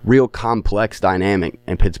real complex dynamic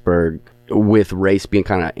in Pittsburgh, with race being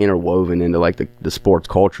kind of interwoven into the sports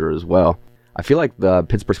culture as well. I feel like the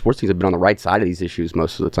Pittsburgh sports teams have been on the right side of these issues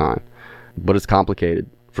most of the time, but it's complicated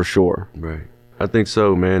for sure. Right. I think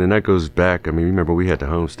so, man, and that goes back. Remember we had the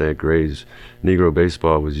Homestead Grays. Negro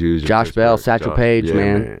baseball was used. Josh Bell, Satchel Paige,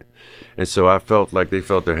 man. And so I felt like they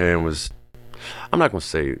felt their hand was, I'm not going to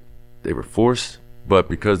say they were forced, But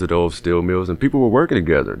because of the old steel mills and people were working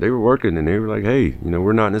together, they were working and they were like, hey,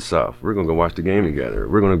 we're not in the South. We're going to go watch the game together.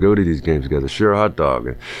 We're going to go to these games together, share a hot dog.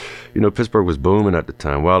 And, Pittsburgh was booming at the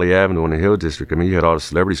time. Wally Avenue in the Hill District, you had all the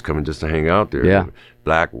celebrities coming just to hang out there. Yeah.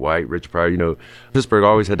 Black, white, rich, Pryor. Pittsburgh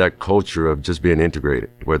always had that culture of just being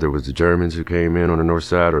integrated, whether it was the Germans who came in on the north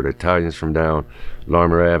side or the Italians from down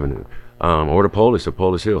Larmer Avenue. Or the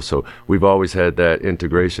Polish Hill. So we've always had that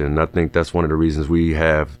integration, and I think that's one of the reasons we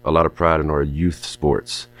have a lot of pride in our youth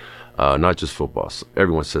sports, not just football. So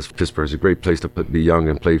everyone says Pittsburgh's a great place to be young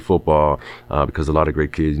and play football because a lot of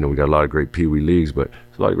great kids, we got a lot of great Pee Wee leagues, but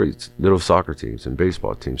there's a lot of great little soccer teams and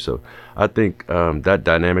baseball teams. So I think that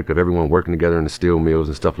dynamic of everyone working together in the steel mills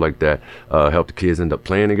and stuff like that helped the kids end up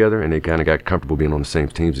playing together, and they kind of got comfortable being on the same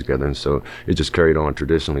teams together. And so it just carried on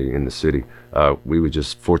traditionally in the city. We were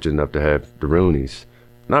just fortunate enough to have the Roonies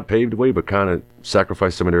not paved the way, but kind of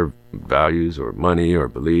sacrifice some of their values or money or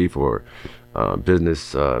belief or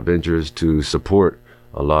business ventures to support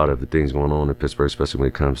a lot of the things going on in Pittsburgh, especially when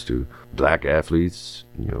it comes to black athletes,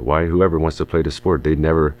 white, whoever wants to play the sport.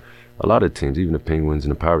 A lot of teams, even the Penguins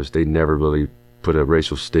and the Pirates, they never really put a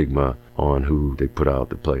racial stigma on who they put out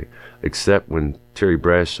to play, except when Terry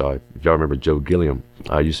Bradshaw, if y'all remember Joe Gilliam,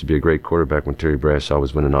 used to be a great quarterback when Terry Bradshaw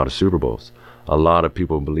was winning all the Super Bowls. A lot of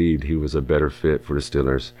people believed he was a better fit for the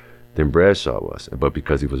Steelers than Bradshaw was, but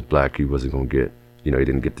because he was black, he wasn't going to get, he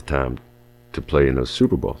didn't get the time to play in those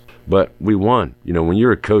Super Bowls. But we won. When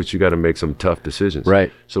you're a coach, you got to make some tough decisions.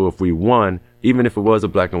 Right. So if we won, even if it was a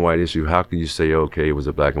black and white issue, how can you say, okay, it was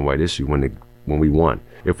a black and white issue when we won?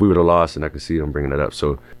 If we would have lost, and I could see them bringing that up.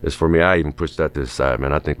 So as for me, I even pushed that to the side,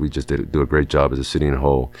 man. I think we just do a great job as a city in a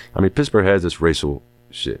whole. Pittsburgh has this racial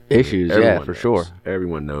shit. Issues, Everyone for knows. sure.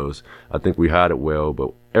 Everyone knows. I think we hide it well,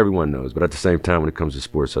 but everyone knows. But at the same time, when it comes to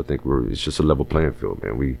sports, I think it's just a level playing field,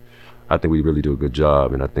 man. I think we really do a good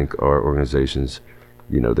job, and I think our organizations,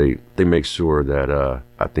 they make sure that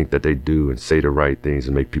I think that they do and say the right things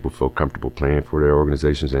and make people feel comfortable playing for their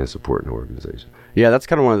organizations and supporting the organization. Yeah, that's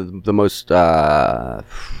kind of one of the most,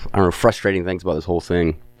 frustrating things about this whole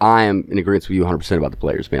thing. I am in agreement with you 100% about the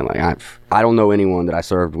players, man. Like, I don't know anyone that I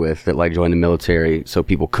served with that joined the military so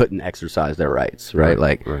people couldn't exercise their rights, right?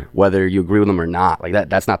 Right. Whether you agree with them or not,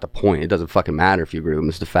 that's not the point. It doesn't fucking matter if you agree with them.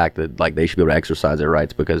 It's the fact that they should be able to exercise their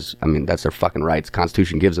rights because that's their fucking rights. The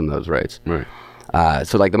Constitution gives them those rights. Right.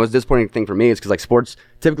 So the most disappointing thing for me is because sports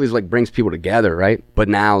typically is brings people together, right? But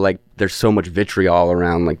now there's so much vitriol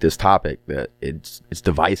around this topic that it's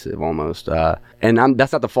divisive almost. And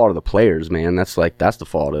that's not the fault of the players, man. That's the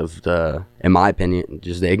fault of in my opinion,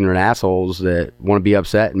 just the ignorant assholes that want to be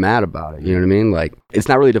upset and mad about it. You know what I mean? It's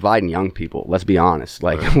not really dividing young people. Let's be honest.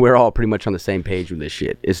 Right. We're all pretty much on the same page with this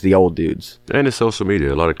shit. It's the old dudes. And it's social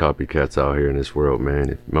media. A lot of copycats out here in this world, man.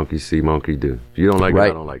 If monkey see, monkey do. If you don't like it, I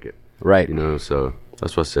don't like it. Right. So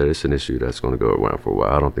that's why I said it's an issue that's going to go around for a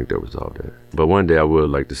while. I don't think they'll resolve that. But one day I would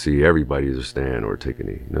like to see everybody either stand or take a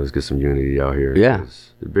knee. Let's get some unity out here. Yeah.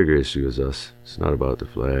 The bigger issue is us. It's not about the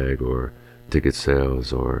flag or ticket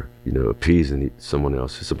sales or, appeasing someone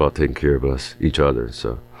else. It's about taking care of us, each other.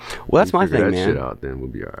 So, well, that's my thing, man. Figure that shit out, then we'll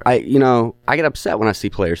be all right. I get upset when I see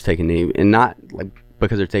players take a knee, and not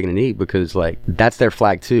because they're taking a knee, because that's their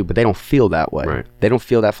flag too, but they don't feel that way. Right. They don't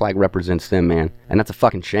feel that flag represents them, man, and that's a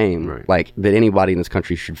fucking shame. Right. That anybody in this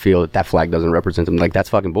country should feel that flag doesn't represent them. That's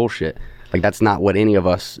fucking bullshit. That's not what any of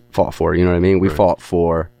us fought for. You know what I mean? We fought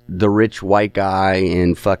for the rich white guy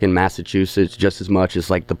in fucking Massachusetts just as much as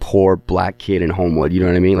the poor black kid in Homewood. You know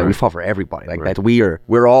what I mean? We fought for everybody.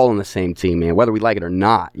 We're all on the same team, man, whether we like it or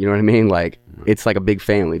not. You know what I mean? It's like a big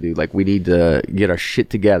family, dude. We need to get our shit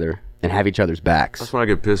together and have each other's backs. That's when I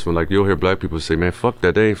get pissed when you'll hear black people say, man, fuck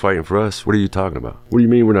that, they ain't fighting for us. What are you talking about? What do you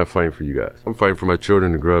mean we're not fighting for you guys? I'm fighting for my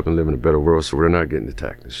children to grow up and live in a better world so we're not getting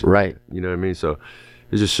attacked and shit. Right. You know what I mean? So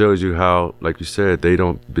it just shows you how, like you said, they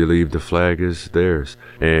don't believe the flag is theirs.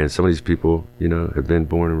 And some of these people, have been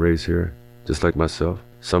born and raised here, just like myself.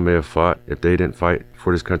 Some may have fought. If they didn't fight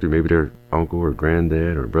for this country, maybe their uncle or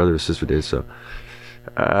granddad or brother or sister did. So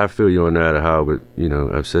I feel you on that, how it would,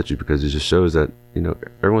 upset you, because it just shows that,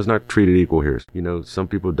 everyone's not treated equal here. Some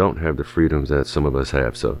people don't have the freedoms that some of us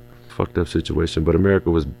have. So fucked up situation, but America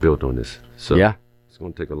was built on this. So yeah. It's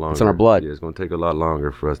going to take a longer. It's in our blood. Yeah, it's going to take a lot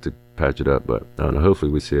longer for us to patch it up, but I don't know,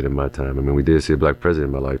 hopefully we see it in my time. We did see a black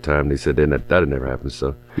president in my lifetime. They said that had never happened,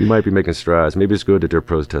 so you might be making strides. Maybe it's good that they're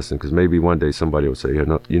protesting, because maybe one day somebody will say,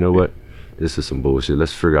 you know what, this is some bullshit.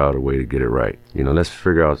 Let's figure out a way to get it right. Let's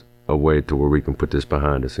figure out a way to where we can put this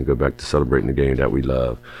behind us and go back to celebrating the game that we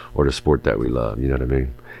love or the sport that we love. You know what I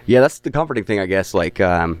mean? Yeah, that's the comforting thing, I guess. Take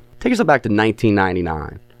yourself back to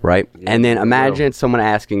 1999. right? And then imagine someone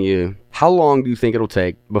asking you, how long do you think it'll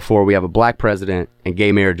take before we have a black president and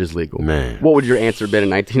gay marriage is legal? Man. What would your answer have been in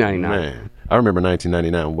 1999? Man. I remember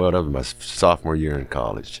 1999. Well, that was my sophomore year in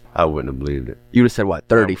college. I wouldn't have believed it. You would have said, what,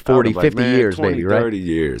 30, 40, 50 years, 20, maybe, right? 30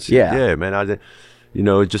 years. Yeah. Yeah, man.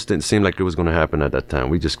 It just didn't seem like it was going to happen at that time.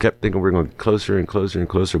 We just kept thinking we were going to get closer and closer and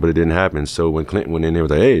closer, but it didn't happen. So when Clinton went in there,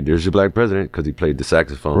 was like, hey, there's your black president, because he played the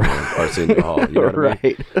saxophone on Arsenio Hall. You know what I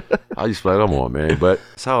mean? I used to be like, come on, man. But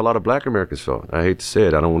that's how a lot of black Americans felt. I hate to say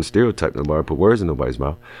it. I don't want to stereotype nobody or put words in nobody's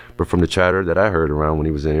mouth. But from the chatter that I heard around when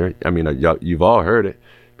he was in here, I mean, you've all heard it.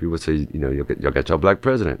 People would say, y'all got your black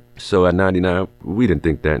president. So at 99, we didn't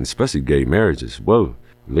think that, and especially gay marriages. Whoa.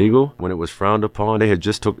 Legal when it was frowned upon. They had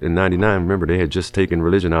just in 99, remember, they had just taken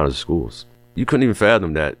religion out of schools. You couldn't even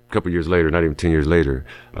fathom that a couple years later, not even 10 years later,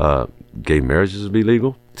 gay marriages would be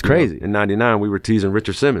legal. It's crazy. In 99, we were teasing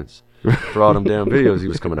Richard Simmons for all them damn videos he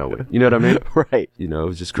was coming out with. You know what I mean? Right. It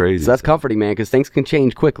was just crazy. So that's comforting, man, because things can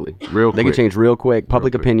change quickly. They can change real quick.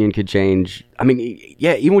 Public opinion could change. I mean,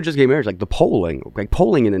 yeah, even with just gay marriage, like the polling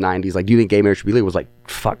in the 90s, like, do you think gay marriage should be legal? Was like,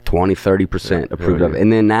 20, 30% approved of it.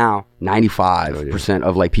 And then now, 95%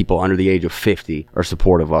 of like people under the age of 50 are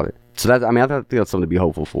supportive of it. So that, I think that's something to be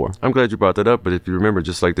hopeful for. I'm glad you brought that up, but if you remember,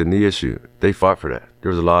 just like the knee issue, they fought for that. There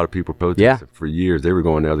was a lot of people protesting for years. They were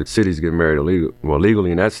going to other cities to get married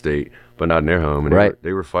legally in that state, but not in their home. And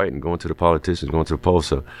they were fighting, going to the politicians, going to the polls.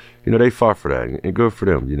 So, they fought for that, and good for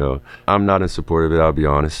them. I'm not in support of it, I'll be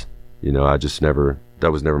honest. I just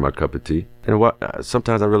that was never my cup of tea. And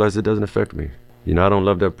sometimes I realize it doesn't affect me. I don't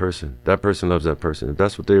love that person. That person loves that person. If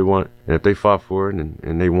that's what they want, and if they fought for it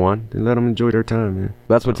and they won, then let them enjoy their time, man.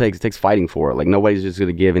 That's what it takes. It takes fighting for it. Like, nobody's just going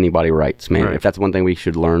to give anybody rights, man. Right. If that's one thing we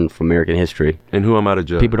should learn from American history. And who am I to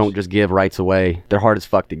judge? People don't just give rights away. They're hard as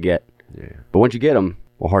fuck to get. Yeah. But once you get them,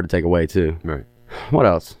 hard to take away, too. Right. What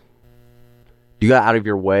else? You got out of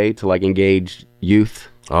your way to, like, engage youth?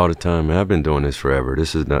 All the time, man. I've been doing this forever.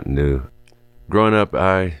 This is nothing new. Growing up,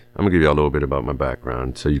 I'm going to give you a little bit about my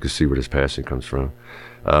background so you can see where this passion comes from.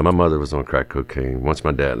 My mother was on crack cocaine. Once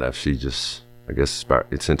my dad left, she just,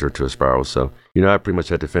 it sent her to a spiral. So, I pretty much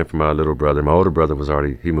had to fend for my little brother. My older brother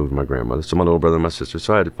he moved with my grandmother. So my little brother and my sister.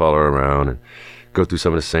 So I had to follow her around and go through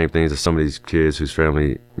some of the same things that some of these kids whose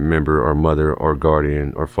family member or mother or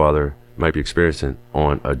guardian or father might be experiencing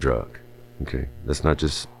on a drug. Okay? It's not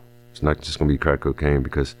just going to be crack cocaine,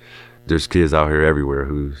 because there's kids out here everywhere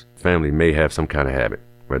whose family may have some kind of habit,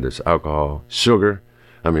 whether it's alcohol, sugar,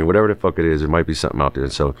 whatever the fuck it is, there might be something out there.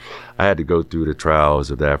 And so I had to go through the trials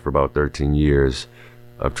of that for about 13 years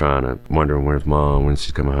of wondering where's mom, when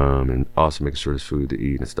she's coming home, and also making sure there's food to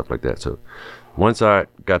eat and stuff like that. So once I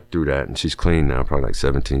got through that, and she's clean now, probably like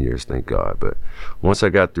 17 years, thank God. But once I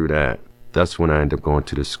got through that, that's when I ended up going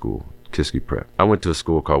to this school, Kiski Prep. I went to a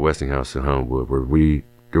school called Westinghouse in Homewood, where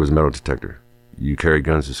there was a metal detector. You carry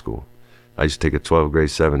guns to school. I used to take a 12 grade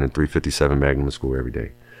 7 and 357 Magnum to school every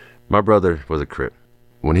day. My brother was a Crip.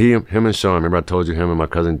 When him and Sean, remember I told you him and my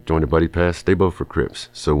cousin joined the Buddy Pass? They both were Crips.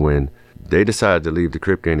 So when they decided to leave the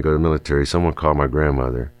Crip gang to go to the military, someone called my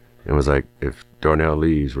grandmother and was like, if Darnell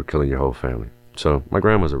leaves, we're killing your whole family. So my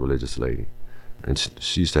grandma's a religious lady, and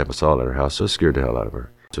she used to have us all at her house, so it scared the hell out of her.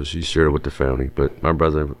 So she shared it with the family. But my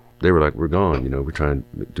brother, they were like, we're gone, we're trying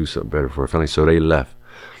to do something better for our family. So they left.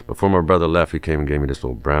 Before my brother left, he came and gave me this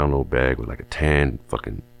little brown little bag with like a tan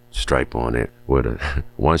fucking stripe on it, with a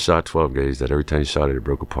one-shot 12 gauge that every time you shot it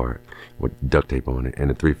broke apart, with duct tape on it,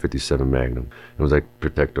 and a 357 Magnum. It was like,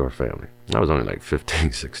 protect our family. I was only like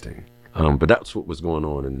 15, 16. But that's what was going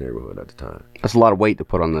on in the neighborhood at the time. That's a lot of weight to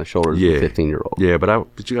put on the shoulders of a 15-year-old. Yeah,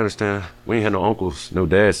 but you understand, we ain't had no uncles, no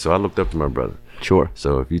dads, so I looked up to my brother. Sure.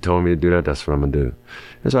 So if you told me to do that, that's what I'm going to do.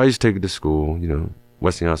 And so I used to take it to school,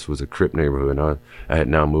 Westinghouse was a Crip neighborhood, and I had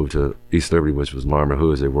now moved to East Liberty, which was Marmor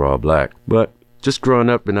Hoods. They were all black. But just growing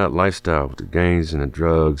up in that lifestyle with the gangs and the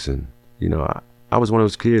drugs, and, I was one of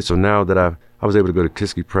those kids. So now that I was able to go to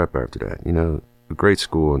Kiski Prep after that, a great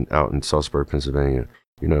school out in Salzburg, Pennsylvania,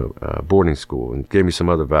 boarding school, and gave me some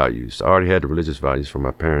other values. I already had the religious values from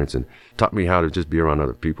my parents and taught me how to just be around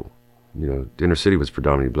other people. The inner city was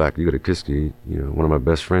predominantly black. You go to Kiski, one of my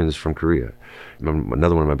best friends is from Korea.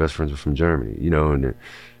 Another one of my best friends was from Germany, and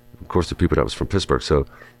of course the people that was from Pittsburgh. So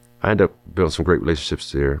I ended up building some great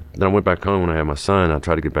relationships there. Then I went back home when I had my son. I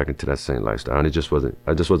tried to get back into that same lifestyle, and I just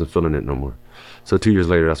wasn't feeling it no more. So 2 years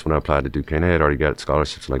later, that's when I applied to Duquesne. I had already got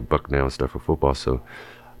scholarships like Bucknell and stuff for football. So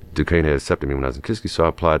Duquesne had accepted me when I was in Kiski, so I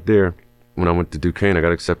applied there. When I went to Duquesne, I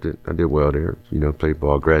got accepted. I did well there, played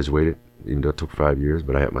ball, graduated, even though it took 5 years,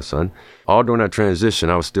 but I had my son. All during that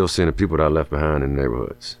transition, I was still seeing the people that I left behind in the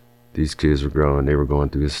neighborhoods. These kids were growing. They were going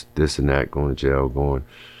through this and that, going to jail,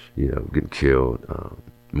 getting killed.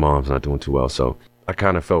 mom's not doing too well. So I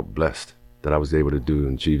kind of felt blessed that I was able to do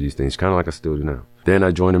and achieve these things, kind of like I still do now. Then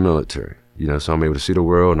I joined the military, you know, so I'm able to see the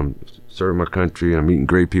world, and I'm serving my country, and I'm meeting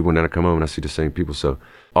great people, and then I come home and I see the same people. So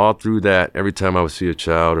all through that, every time I would see a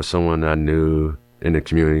child or someone I knew in the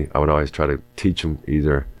community, I would always try to teach them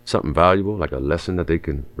either something valuable, like a lesson that they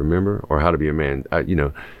can remember, or how to be a man.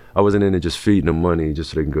 I wasn't into just feeding them money just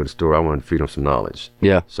so they can go to the store. I wanted to feed them some knowledge.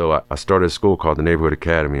 Yeah. So I started a school called the Neighborhood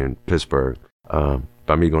Academy in Pittsburgh.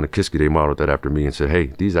 By me going to Kiski, they modeled that after me and said, hey,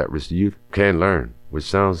 these at-risk youth can learn, which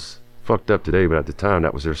sounds fucked up today, but at the time,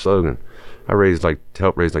 that was their slogan. I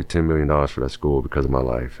helped raise like $10 million for that school because of my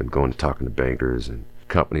life and going to talking to bankers and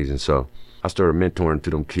companies. And so I started mentoring to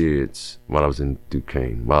them kids while I was in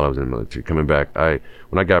Duquesne, while I was in the military. Coming back,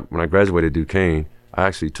 when I graduated Duquesne, I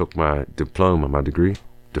actually took my diploma, my degree,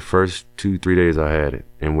 the first 2-3 days I had it,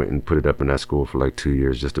 and went and put it up in that school for like 2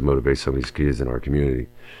 years just to motivate some of these kids in our community,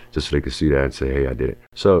 just so they could see that and say, hey, I did it.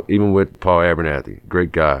 So even with Paul Abernathy,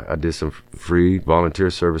 great guy, I did some free volunteer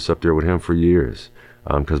service up there with him for years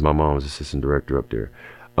because my mom was assistant director up there.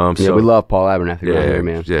 So, we love Paul Abernathy around here,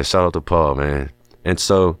 man. Yeah, shout out to Paul, man. And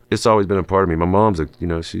so it's always been a part of me. My mom's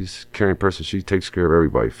she's a caring person. She takes care of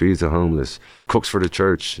everybody, feeds the homeless, cooks for the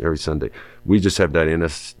church every Sunday. We just have that in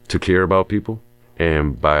us to care about people.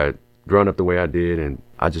 And by growing up the way I did, and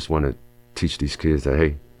I just want to teach these kids that,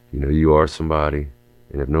 hey, you are somebody.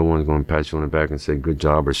 And if no one's going to pat you on the back and say, good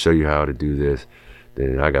job, or show you how to do this,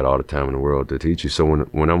 then I got all the time in the world to teach you. So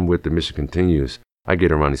when I'm with the Mission Continues, I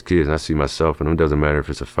get around these kids and I see myself in them. It doesn't matter if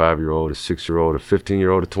it's a 5-year-old, a 6-year-old, a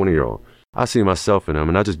 15-year-old, a 20-year-old. I see myself in them,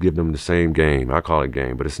 and I just give them the same game. I call it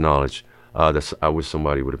game, but it's knowledge that I wish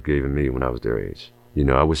somebody would have given me when I was their age.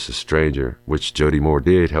 I wish a stranger, which Jody Moore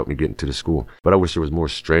did, help me get into the school. But I wish there was more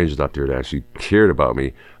strangers out there that actually cared about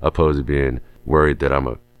me, opposed to being worried that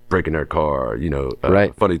I'm breaking their car.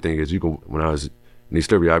 Right. Funny thing is, when I was in East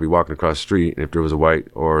Liberty, I'd be walking across the street, and if there was a white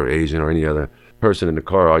or Asian or any other person in the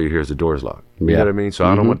car, all you hear is the doors locked. You know what I mean? So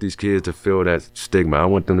I don't want these kids to feel that stigma. I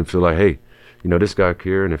want them to feel like, hey, this guy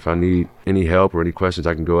care, and if I need any help or any questions,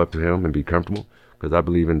 I can go up to him and be comfortable. Because I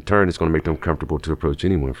believe in turn, it's going to make them comfortable to approach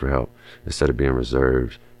anyone for help instead of being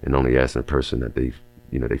reserved and only asking a person that they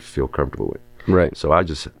feel comfortable with. Right. So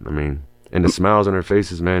and the smiles on their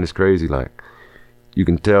faces, man, it's crazy. Like, you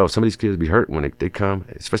can tell some of these kids be hurt when they come,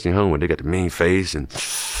 especially home when they got the mean face,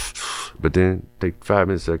 but then take 5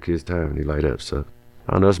 minutes of that kid's time and they light up. So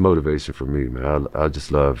I don't know, it's motivation for me, man.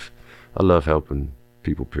 I love helping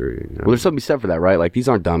people, period. Well, there's something to be said for that, right? Like, these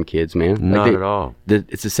aren't dumb kids, man. Not at all.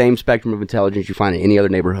 It's the same spectrum of intelligence you find in any other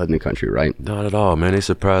neighborhood in the country, right? Not at all, man. They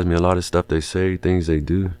surprise me. A lot of stuff they say, things they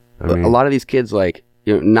do. A lot of these kids, like,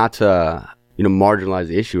 not to marginalize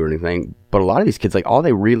the issue or anything, but a lot of these kids, like, all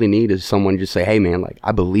they really need is someone to just say, hey, man, like,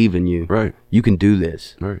 I believe in you. Right. You can do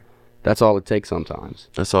this. Right. That's all it takes sometimes.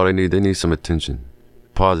 That's all they need. They need some attention,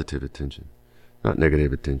 positive attention, not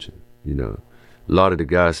negative attention. A lot of the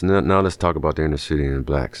guys, now let's talk about the inner city and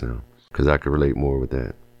blacks now, because I could relate more with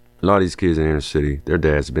that. A lot of these kids in the inner city, their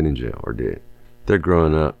dads have been in jail or dead. They're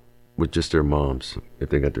growing up with just their moms, if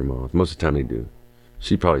they got their moms. Most of the time they do.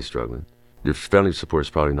 She probably struggling. Their family support is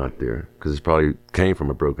probably not there, because it probably came from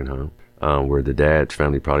a broken home, where the dad's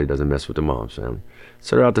family probably doesn't mess with the mom's family.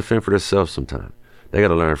 So they're out to fend for themselves sometimes. They got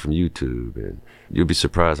to learn from YouTube, and you'll be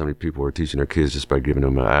surprised how many people are teaching their kids just by giving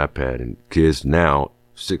them an iPad. And kids now,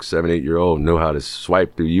 6, 7, 8-year-old know how to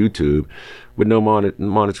swipe through YouTube with no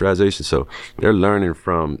monetization. So they're learning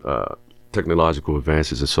from technological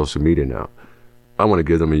advances of social media now. I want to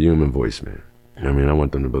give them a human voice, man. I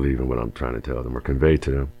want them to believe in what I'm trying to tell them or convey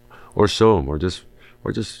to them or show them or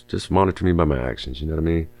just monitor me by my actions. You know what I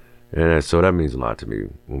mean? And so that means a lot to me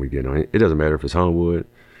when we get on it. It doesn't matter if it's Homewood,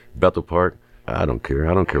 Bethel Park. I don't care.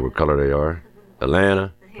 I don't care what color they are.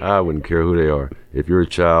 Atlanta, I wouldn't care who they are. If you're a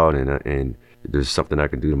child and there's something I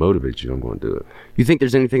can do to motivate you, I'm going to do it. You think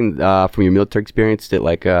there's anything from your military experience that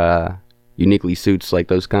like uniquely suits like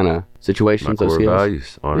those kind of situations? My core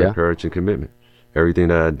values, honor, courage, and commitment. Everything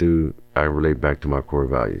that I do, I relate back to my core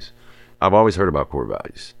values. I've always heard about core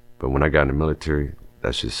values, but when I got in the military,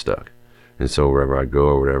 that shit stuck. And so wherever I go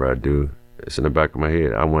or whatever I do, it's in the back of my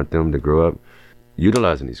head. I want them to grow up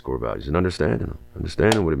utilizing these core values and understanding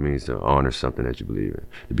what it means to honor something that you believe in,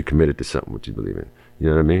 to be committed to something what you believe in. You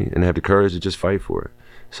know what I mean? And have the courage to just fight for it.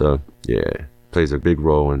 So, yeah, plays a big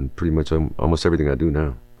role in pretty much almost everything I do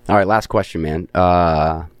now. All right, last question, man.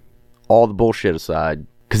 All the bullshit aside,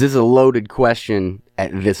 because this is a loaded question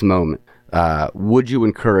at this moment. Would you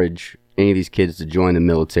encourage any of these kids to join the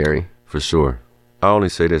military? For sure. I only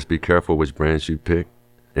say this, be careful which branch you pick,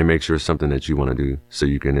 and make sure it's something that you want to do, so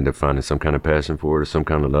you can end up finding some kind of passion for it or some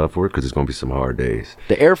kind of love for it, because it's going to be some hard days.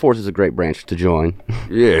 The Air Force is a great branch to join.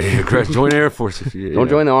 Join the Air Force. Don't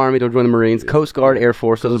join the Army, don't join the Marines. Coast Guard, Air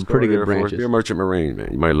Force, those are pretty good branches. Be a merchant marine, man.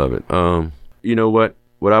 You might love it. You know what?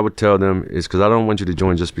 What I would tell them is, because I don't want you to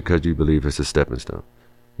join just because you believe it's a stepping stone,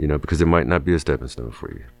 because it might not be a stepping stone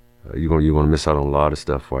for you. You're going to miss out on a lot of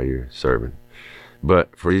stuff while you're serving.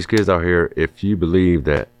 But for these kids out here, if you believe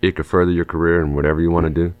that it could further your career and whatever you want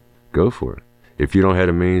to do, go for it. If you don't have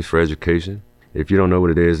the means for education, if you don't know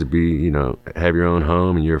what it is to be, have your own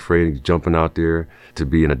home and you're afraid of jumping out there to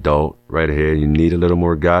be an adult right ahead, you need a little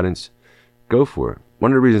more guidance, go for it.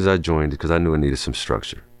 One of the reasons I joined is because I knew I needed some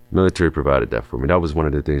structure. Military provided that for me. That was one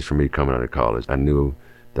of the things for me coming out of college. I knew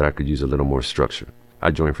that I could use a little more structure.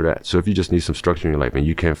 I joined for that. So if you just need some structure in your life and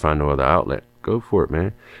you can't find no other outlet, go for it,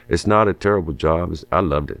 man. It's not a terrible job. I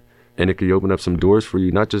loved it. And it could open up some doors for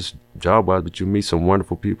you, not just job-wise, but you'll meet some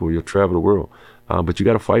wonderful people. You'll travel the world. But you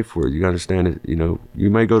got to fight for it. You got to understand that, you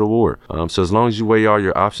may go to war. So as long as you weigh all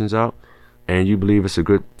your options out and you believe it's a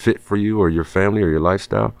good fit for you or your family or your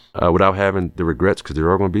lifestyle, without having the regrets, because there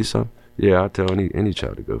are going to be some, I'll tell any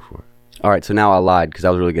child to go for it. All right, so now I lied because that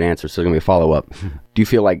was a really good answer, so there's going to be a follow-up. Do you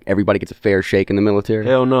feel like everybody gets a fair shake in the military?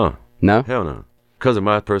 Hell no. No? Hell no. Because of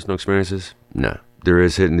my personal experiences, no. There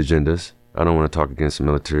is hidden agendas. I don't want to talk against the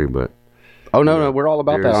military, but... Oh, no, we're all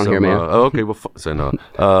about that on here, man. Okay, well, say no.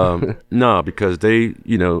 No, because they,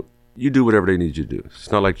 you do whatever they need you to do.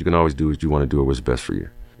 It's not like you can always do what you want to do or what's best for you.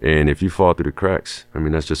 And if you fall through the cracks,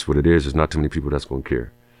 that's just what it is. There's not too many people that's going to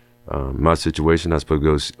care. My situation, I was supposed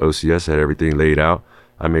to go OCS, had everything laid out.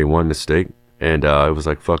 I made one mistake, and it was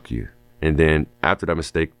like, fuck you. And then after that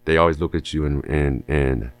mistake, they always look at you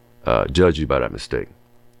and judge you by that mistake.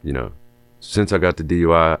 Since I got the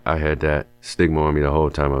DUI, I had that stigma on me the whole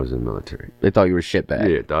time I was in the military. They thought you were shitbag.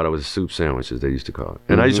 Yeah, thought I was a soup sandwich, as they used to call it.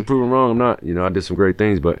 And I used to prove them wrong. I'm not. I did some great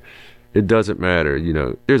things, but it doesn't matter.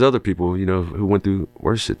 There's other people, who went through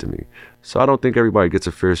worse shit to me. So I don't think everybody gets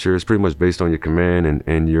a fair share. It's pretty much based on your command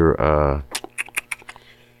and your,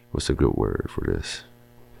 what's a good word for this?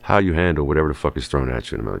 How you handle whatever the fuck is thrown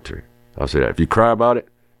at you in the military. I'll say that. If you cry about it,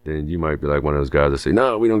 then you might be like one of those guys that say,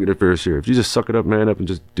 no, we don't get a fair share. If you just suck it up, man up, and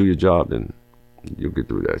just do your job, then you'll get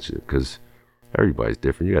through that shit. Because everybody's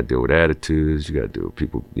different. You got to deal with attitudes. You got to deal with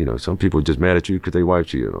people, some people are just mad at you because they wife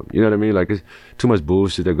cheated on them. You know what I mean? Like, it's too much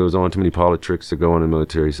bullshit that goes on, too many politics that go on in the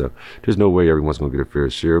military. So there's no way everyone's going to get a fair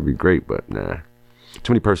share. It'd be great, but nah.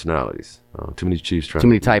 Too many personalities. Too many chiefs trying. Too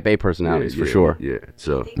many type A personalities, for sure. Yeah.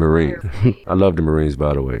 So, Marine. I love the Marines,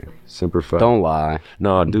 by the way. Semper Fi. Don't lie.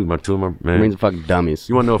 No, dude, two of my, man. Marines are fucking dummies.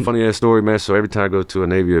 You want to know a funny ass story, man? So every time I go to a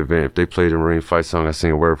Navy event, if they play the Marine fight song, I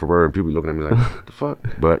sing it word for word, and people be looking at me like, what the fuck?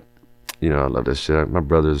 But, I love that shit. My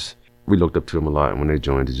brothers, we looked up to them a lot, and when they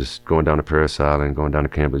joined, it's just going down to Paris Island, going down to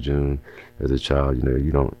Camp Lejeune as a child,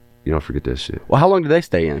 you don't forget that shit. Well, how long did they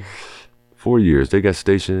stay in? 4 years. They got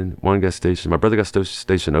stationed. One got stationed. My brother got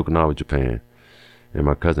stationed in Okinawa, Japan. And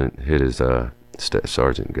my cousin hit his staff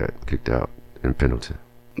sergeant and got kicked out in Pendleton.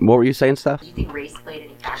 What were you saying, Steph? Do you think race played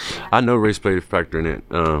any factor in that? I know race played a factor in it.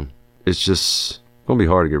 It's just going to be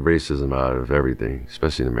hard to get racism out of everything,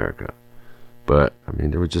 especially in America. But,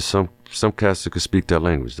 there were just some cats that could speak that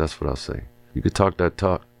language. That's what I'll say. You could talk that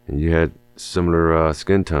talk, and you had similar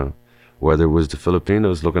skin tone, whether it was the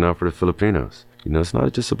Filipinos looking out for the Filipinos. It's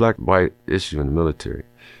not just a black-white issue in the military.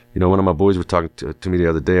 One of my boys were talking to me the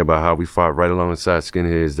other day about how we fought right alongside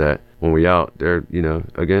skinheads that when we out, they're,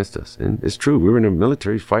 against us. And it's true. We were in the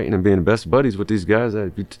military fighting and being the best buddies with these guys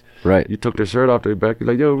that you took their shirt off their back. You're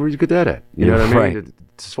like, yo, where'd you get that at? You know what I mean? Right.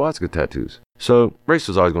 The SWAT's got tattoos. So race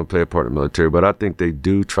was always going to play a part in the military, but I think they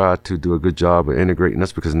do try to do a good job of integrating.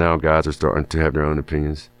 That's because now guys are starting to have their own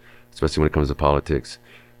opinions, especially when it comes to politics.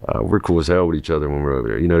 We're cool as hell with each other when we're over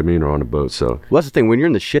there, you know what I mean, or on the boat. So well, that's the thing. When you're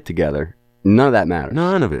in the shit together, none of that matters.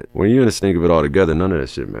 None of it. When you're in the stink of it all together, none of that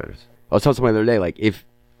shit matters. I was telling somebody the other day,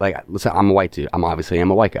 let's say I'm a white dude. I'm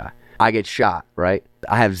a white guy. I get shot, right?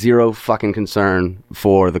 I have zero fucking concern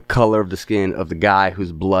for the color of the skin of the guy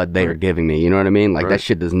whose blood they are giving me. You know what I mean? Like, that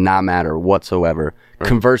shit does not matter whatsoever. Right.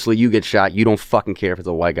 Conversely, you get shot, you don't fucking care if it's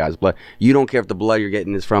a white guy's blood. You don't care if the blood you're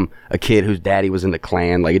getting is from a kid whose daddy was in the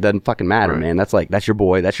Klan. Like, it doesn't fucking matter, man. That's your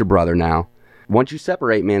boy, that's your brother now. Once you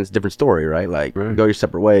separate, man, it's a different story, right? Like, go your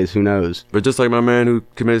separate ways, who knows? But just like my man who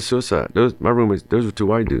committed suicide, my roommates, those were two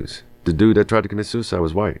white dudes. The dude that tried to commit suicide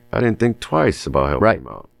was white. I didn't think twice about helping him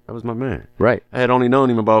out. That was my man. Right. I had only known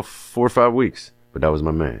him about 4 or 5 weeks, but that was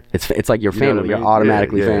my man. It's like your family. You're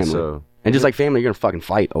automatically family. And just like family, you're going to fucking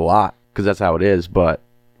fight a lot because that's how it is. But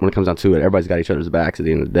when it comes down to it, everybody's got each other's backs at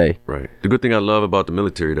the end of the day. Right. The good thing I love about the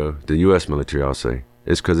military, though, the U.S. military, I'll say,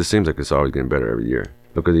 is because it seems like it's always getting better every year.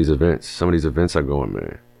 look at these events. Some of these events I go in,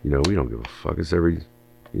 man. You know, we don't give a fuck. It's every,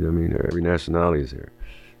 you know what I mean? Every nationality is here.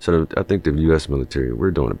 So I think the U.S. military, we're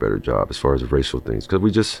doing a better job as far as the racial things. Because we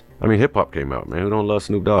just, I mean, hip-hop came out, man. Who don't love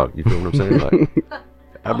Snoop Dogg? You feel what I'm saying? Like,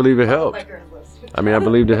 I believe it helps. I mean, I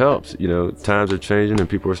believe it helps. You know, times are changing and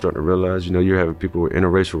people are starting to realize, you know, you're having people with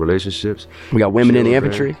interracial relationships. We got women in the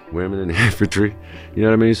infantry. Women in the infantry. You know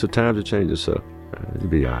what I mean? So times are changing, so it'll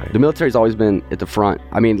be all right. The military's always been at the front.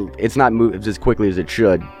 I mean, it's not moved as quickly as it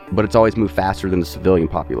should, but it's always moved faster than the civilian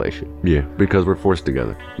population. Yeah, because we're forced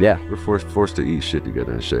together. Yeah. We're forced to eat shit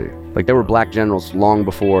together and shave. Like, there were black generals long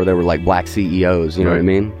before there were, like, black CEOs, you know what I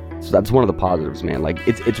mean? So that's one of the positives, man. Like,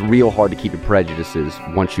 it's real hard to keep your prejudices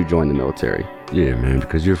once you join the military. Yeah, man,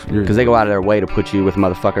 because because they go out of their way to put you with a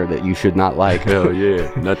motherfucker that you should not like. Hell yeah,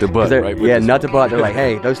 nut to butt, right? Yeah, nut to butt. They're like,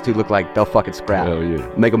 hey, those two look like they'll fucking scrap. Hell yeah.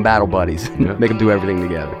 Make them battle buddies. Yeah. Make them do everything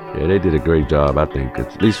together. Yeah, they did a great job, I think,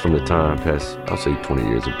 at least from the time past, I'll say 20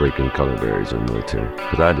 years of breaking color barriers in the military.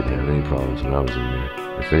 Because I didn't have any problems when I was in there.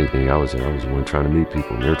 If anything, I was the one trying to meet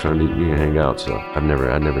people, and they were trying to meet me and hang out. So I never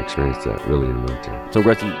experienced that really in the military. So,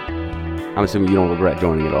 Gretchen, I'm assuming you don't regret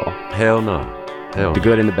joining at all. Hell no. Hell. The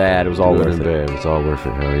good and the bad, it was all worth it. The good and bad, it was all worth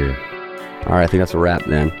it. Hell yeah. All right, I think that's a wrap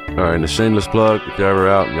then. All right, and a shameless plug, if you're ever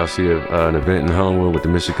out and y'all see an event in Homewood with the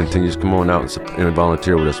mission continues, come on out and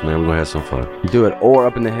volunteer with us, man. We're going to have some fun. Do it. Or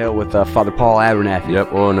up in the hill with Father Paul Abernathy.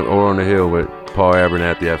 Yep, or on the hill with Paul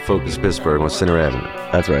Abernathy at Focus Pittsburgh on Center Avenue.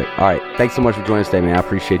 That's right. All right, thanks so much for joining us today, man. I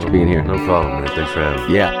appreciate you being here. No problem, man. Thanks for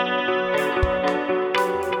having me. Yeah.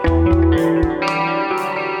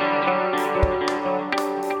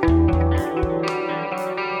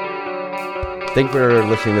 Thank you for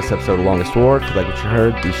listening to this episode of Longest War. If you like what you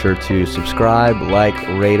heard, be sure to subscribe, like,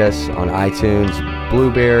 rate us on iTunes,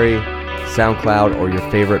 Blueberry, SoundCloud, or your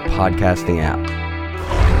favorite podcasting app.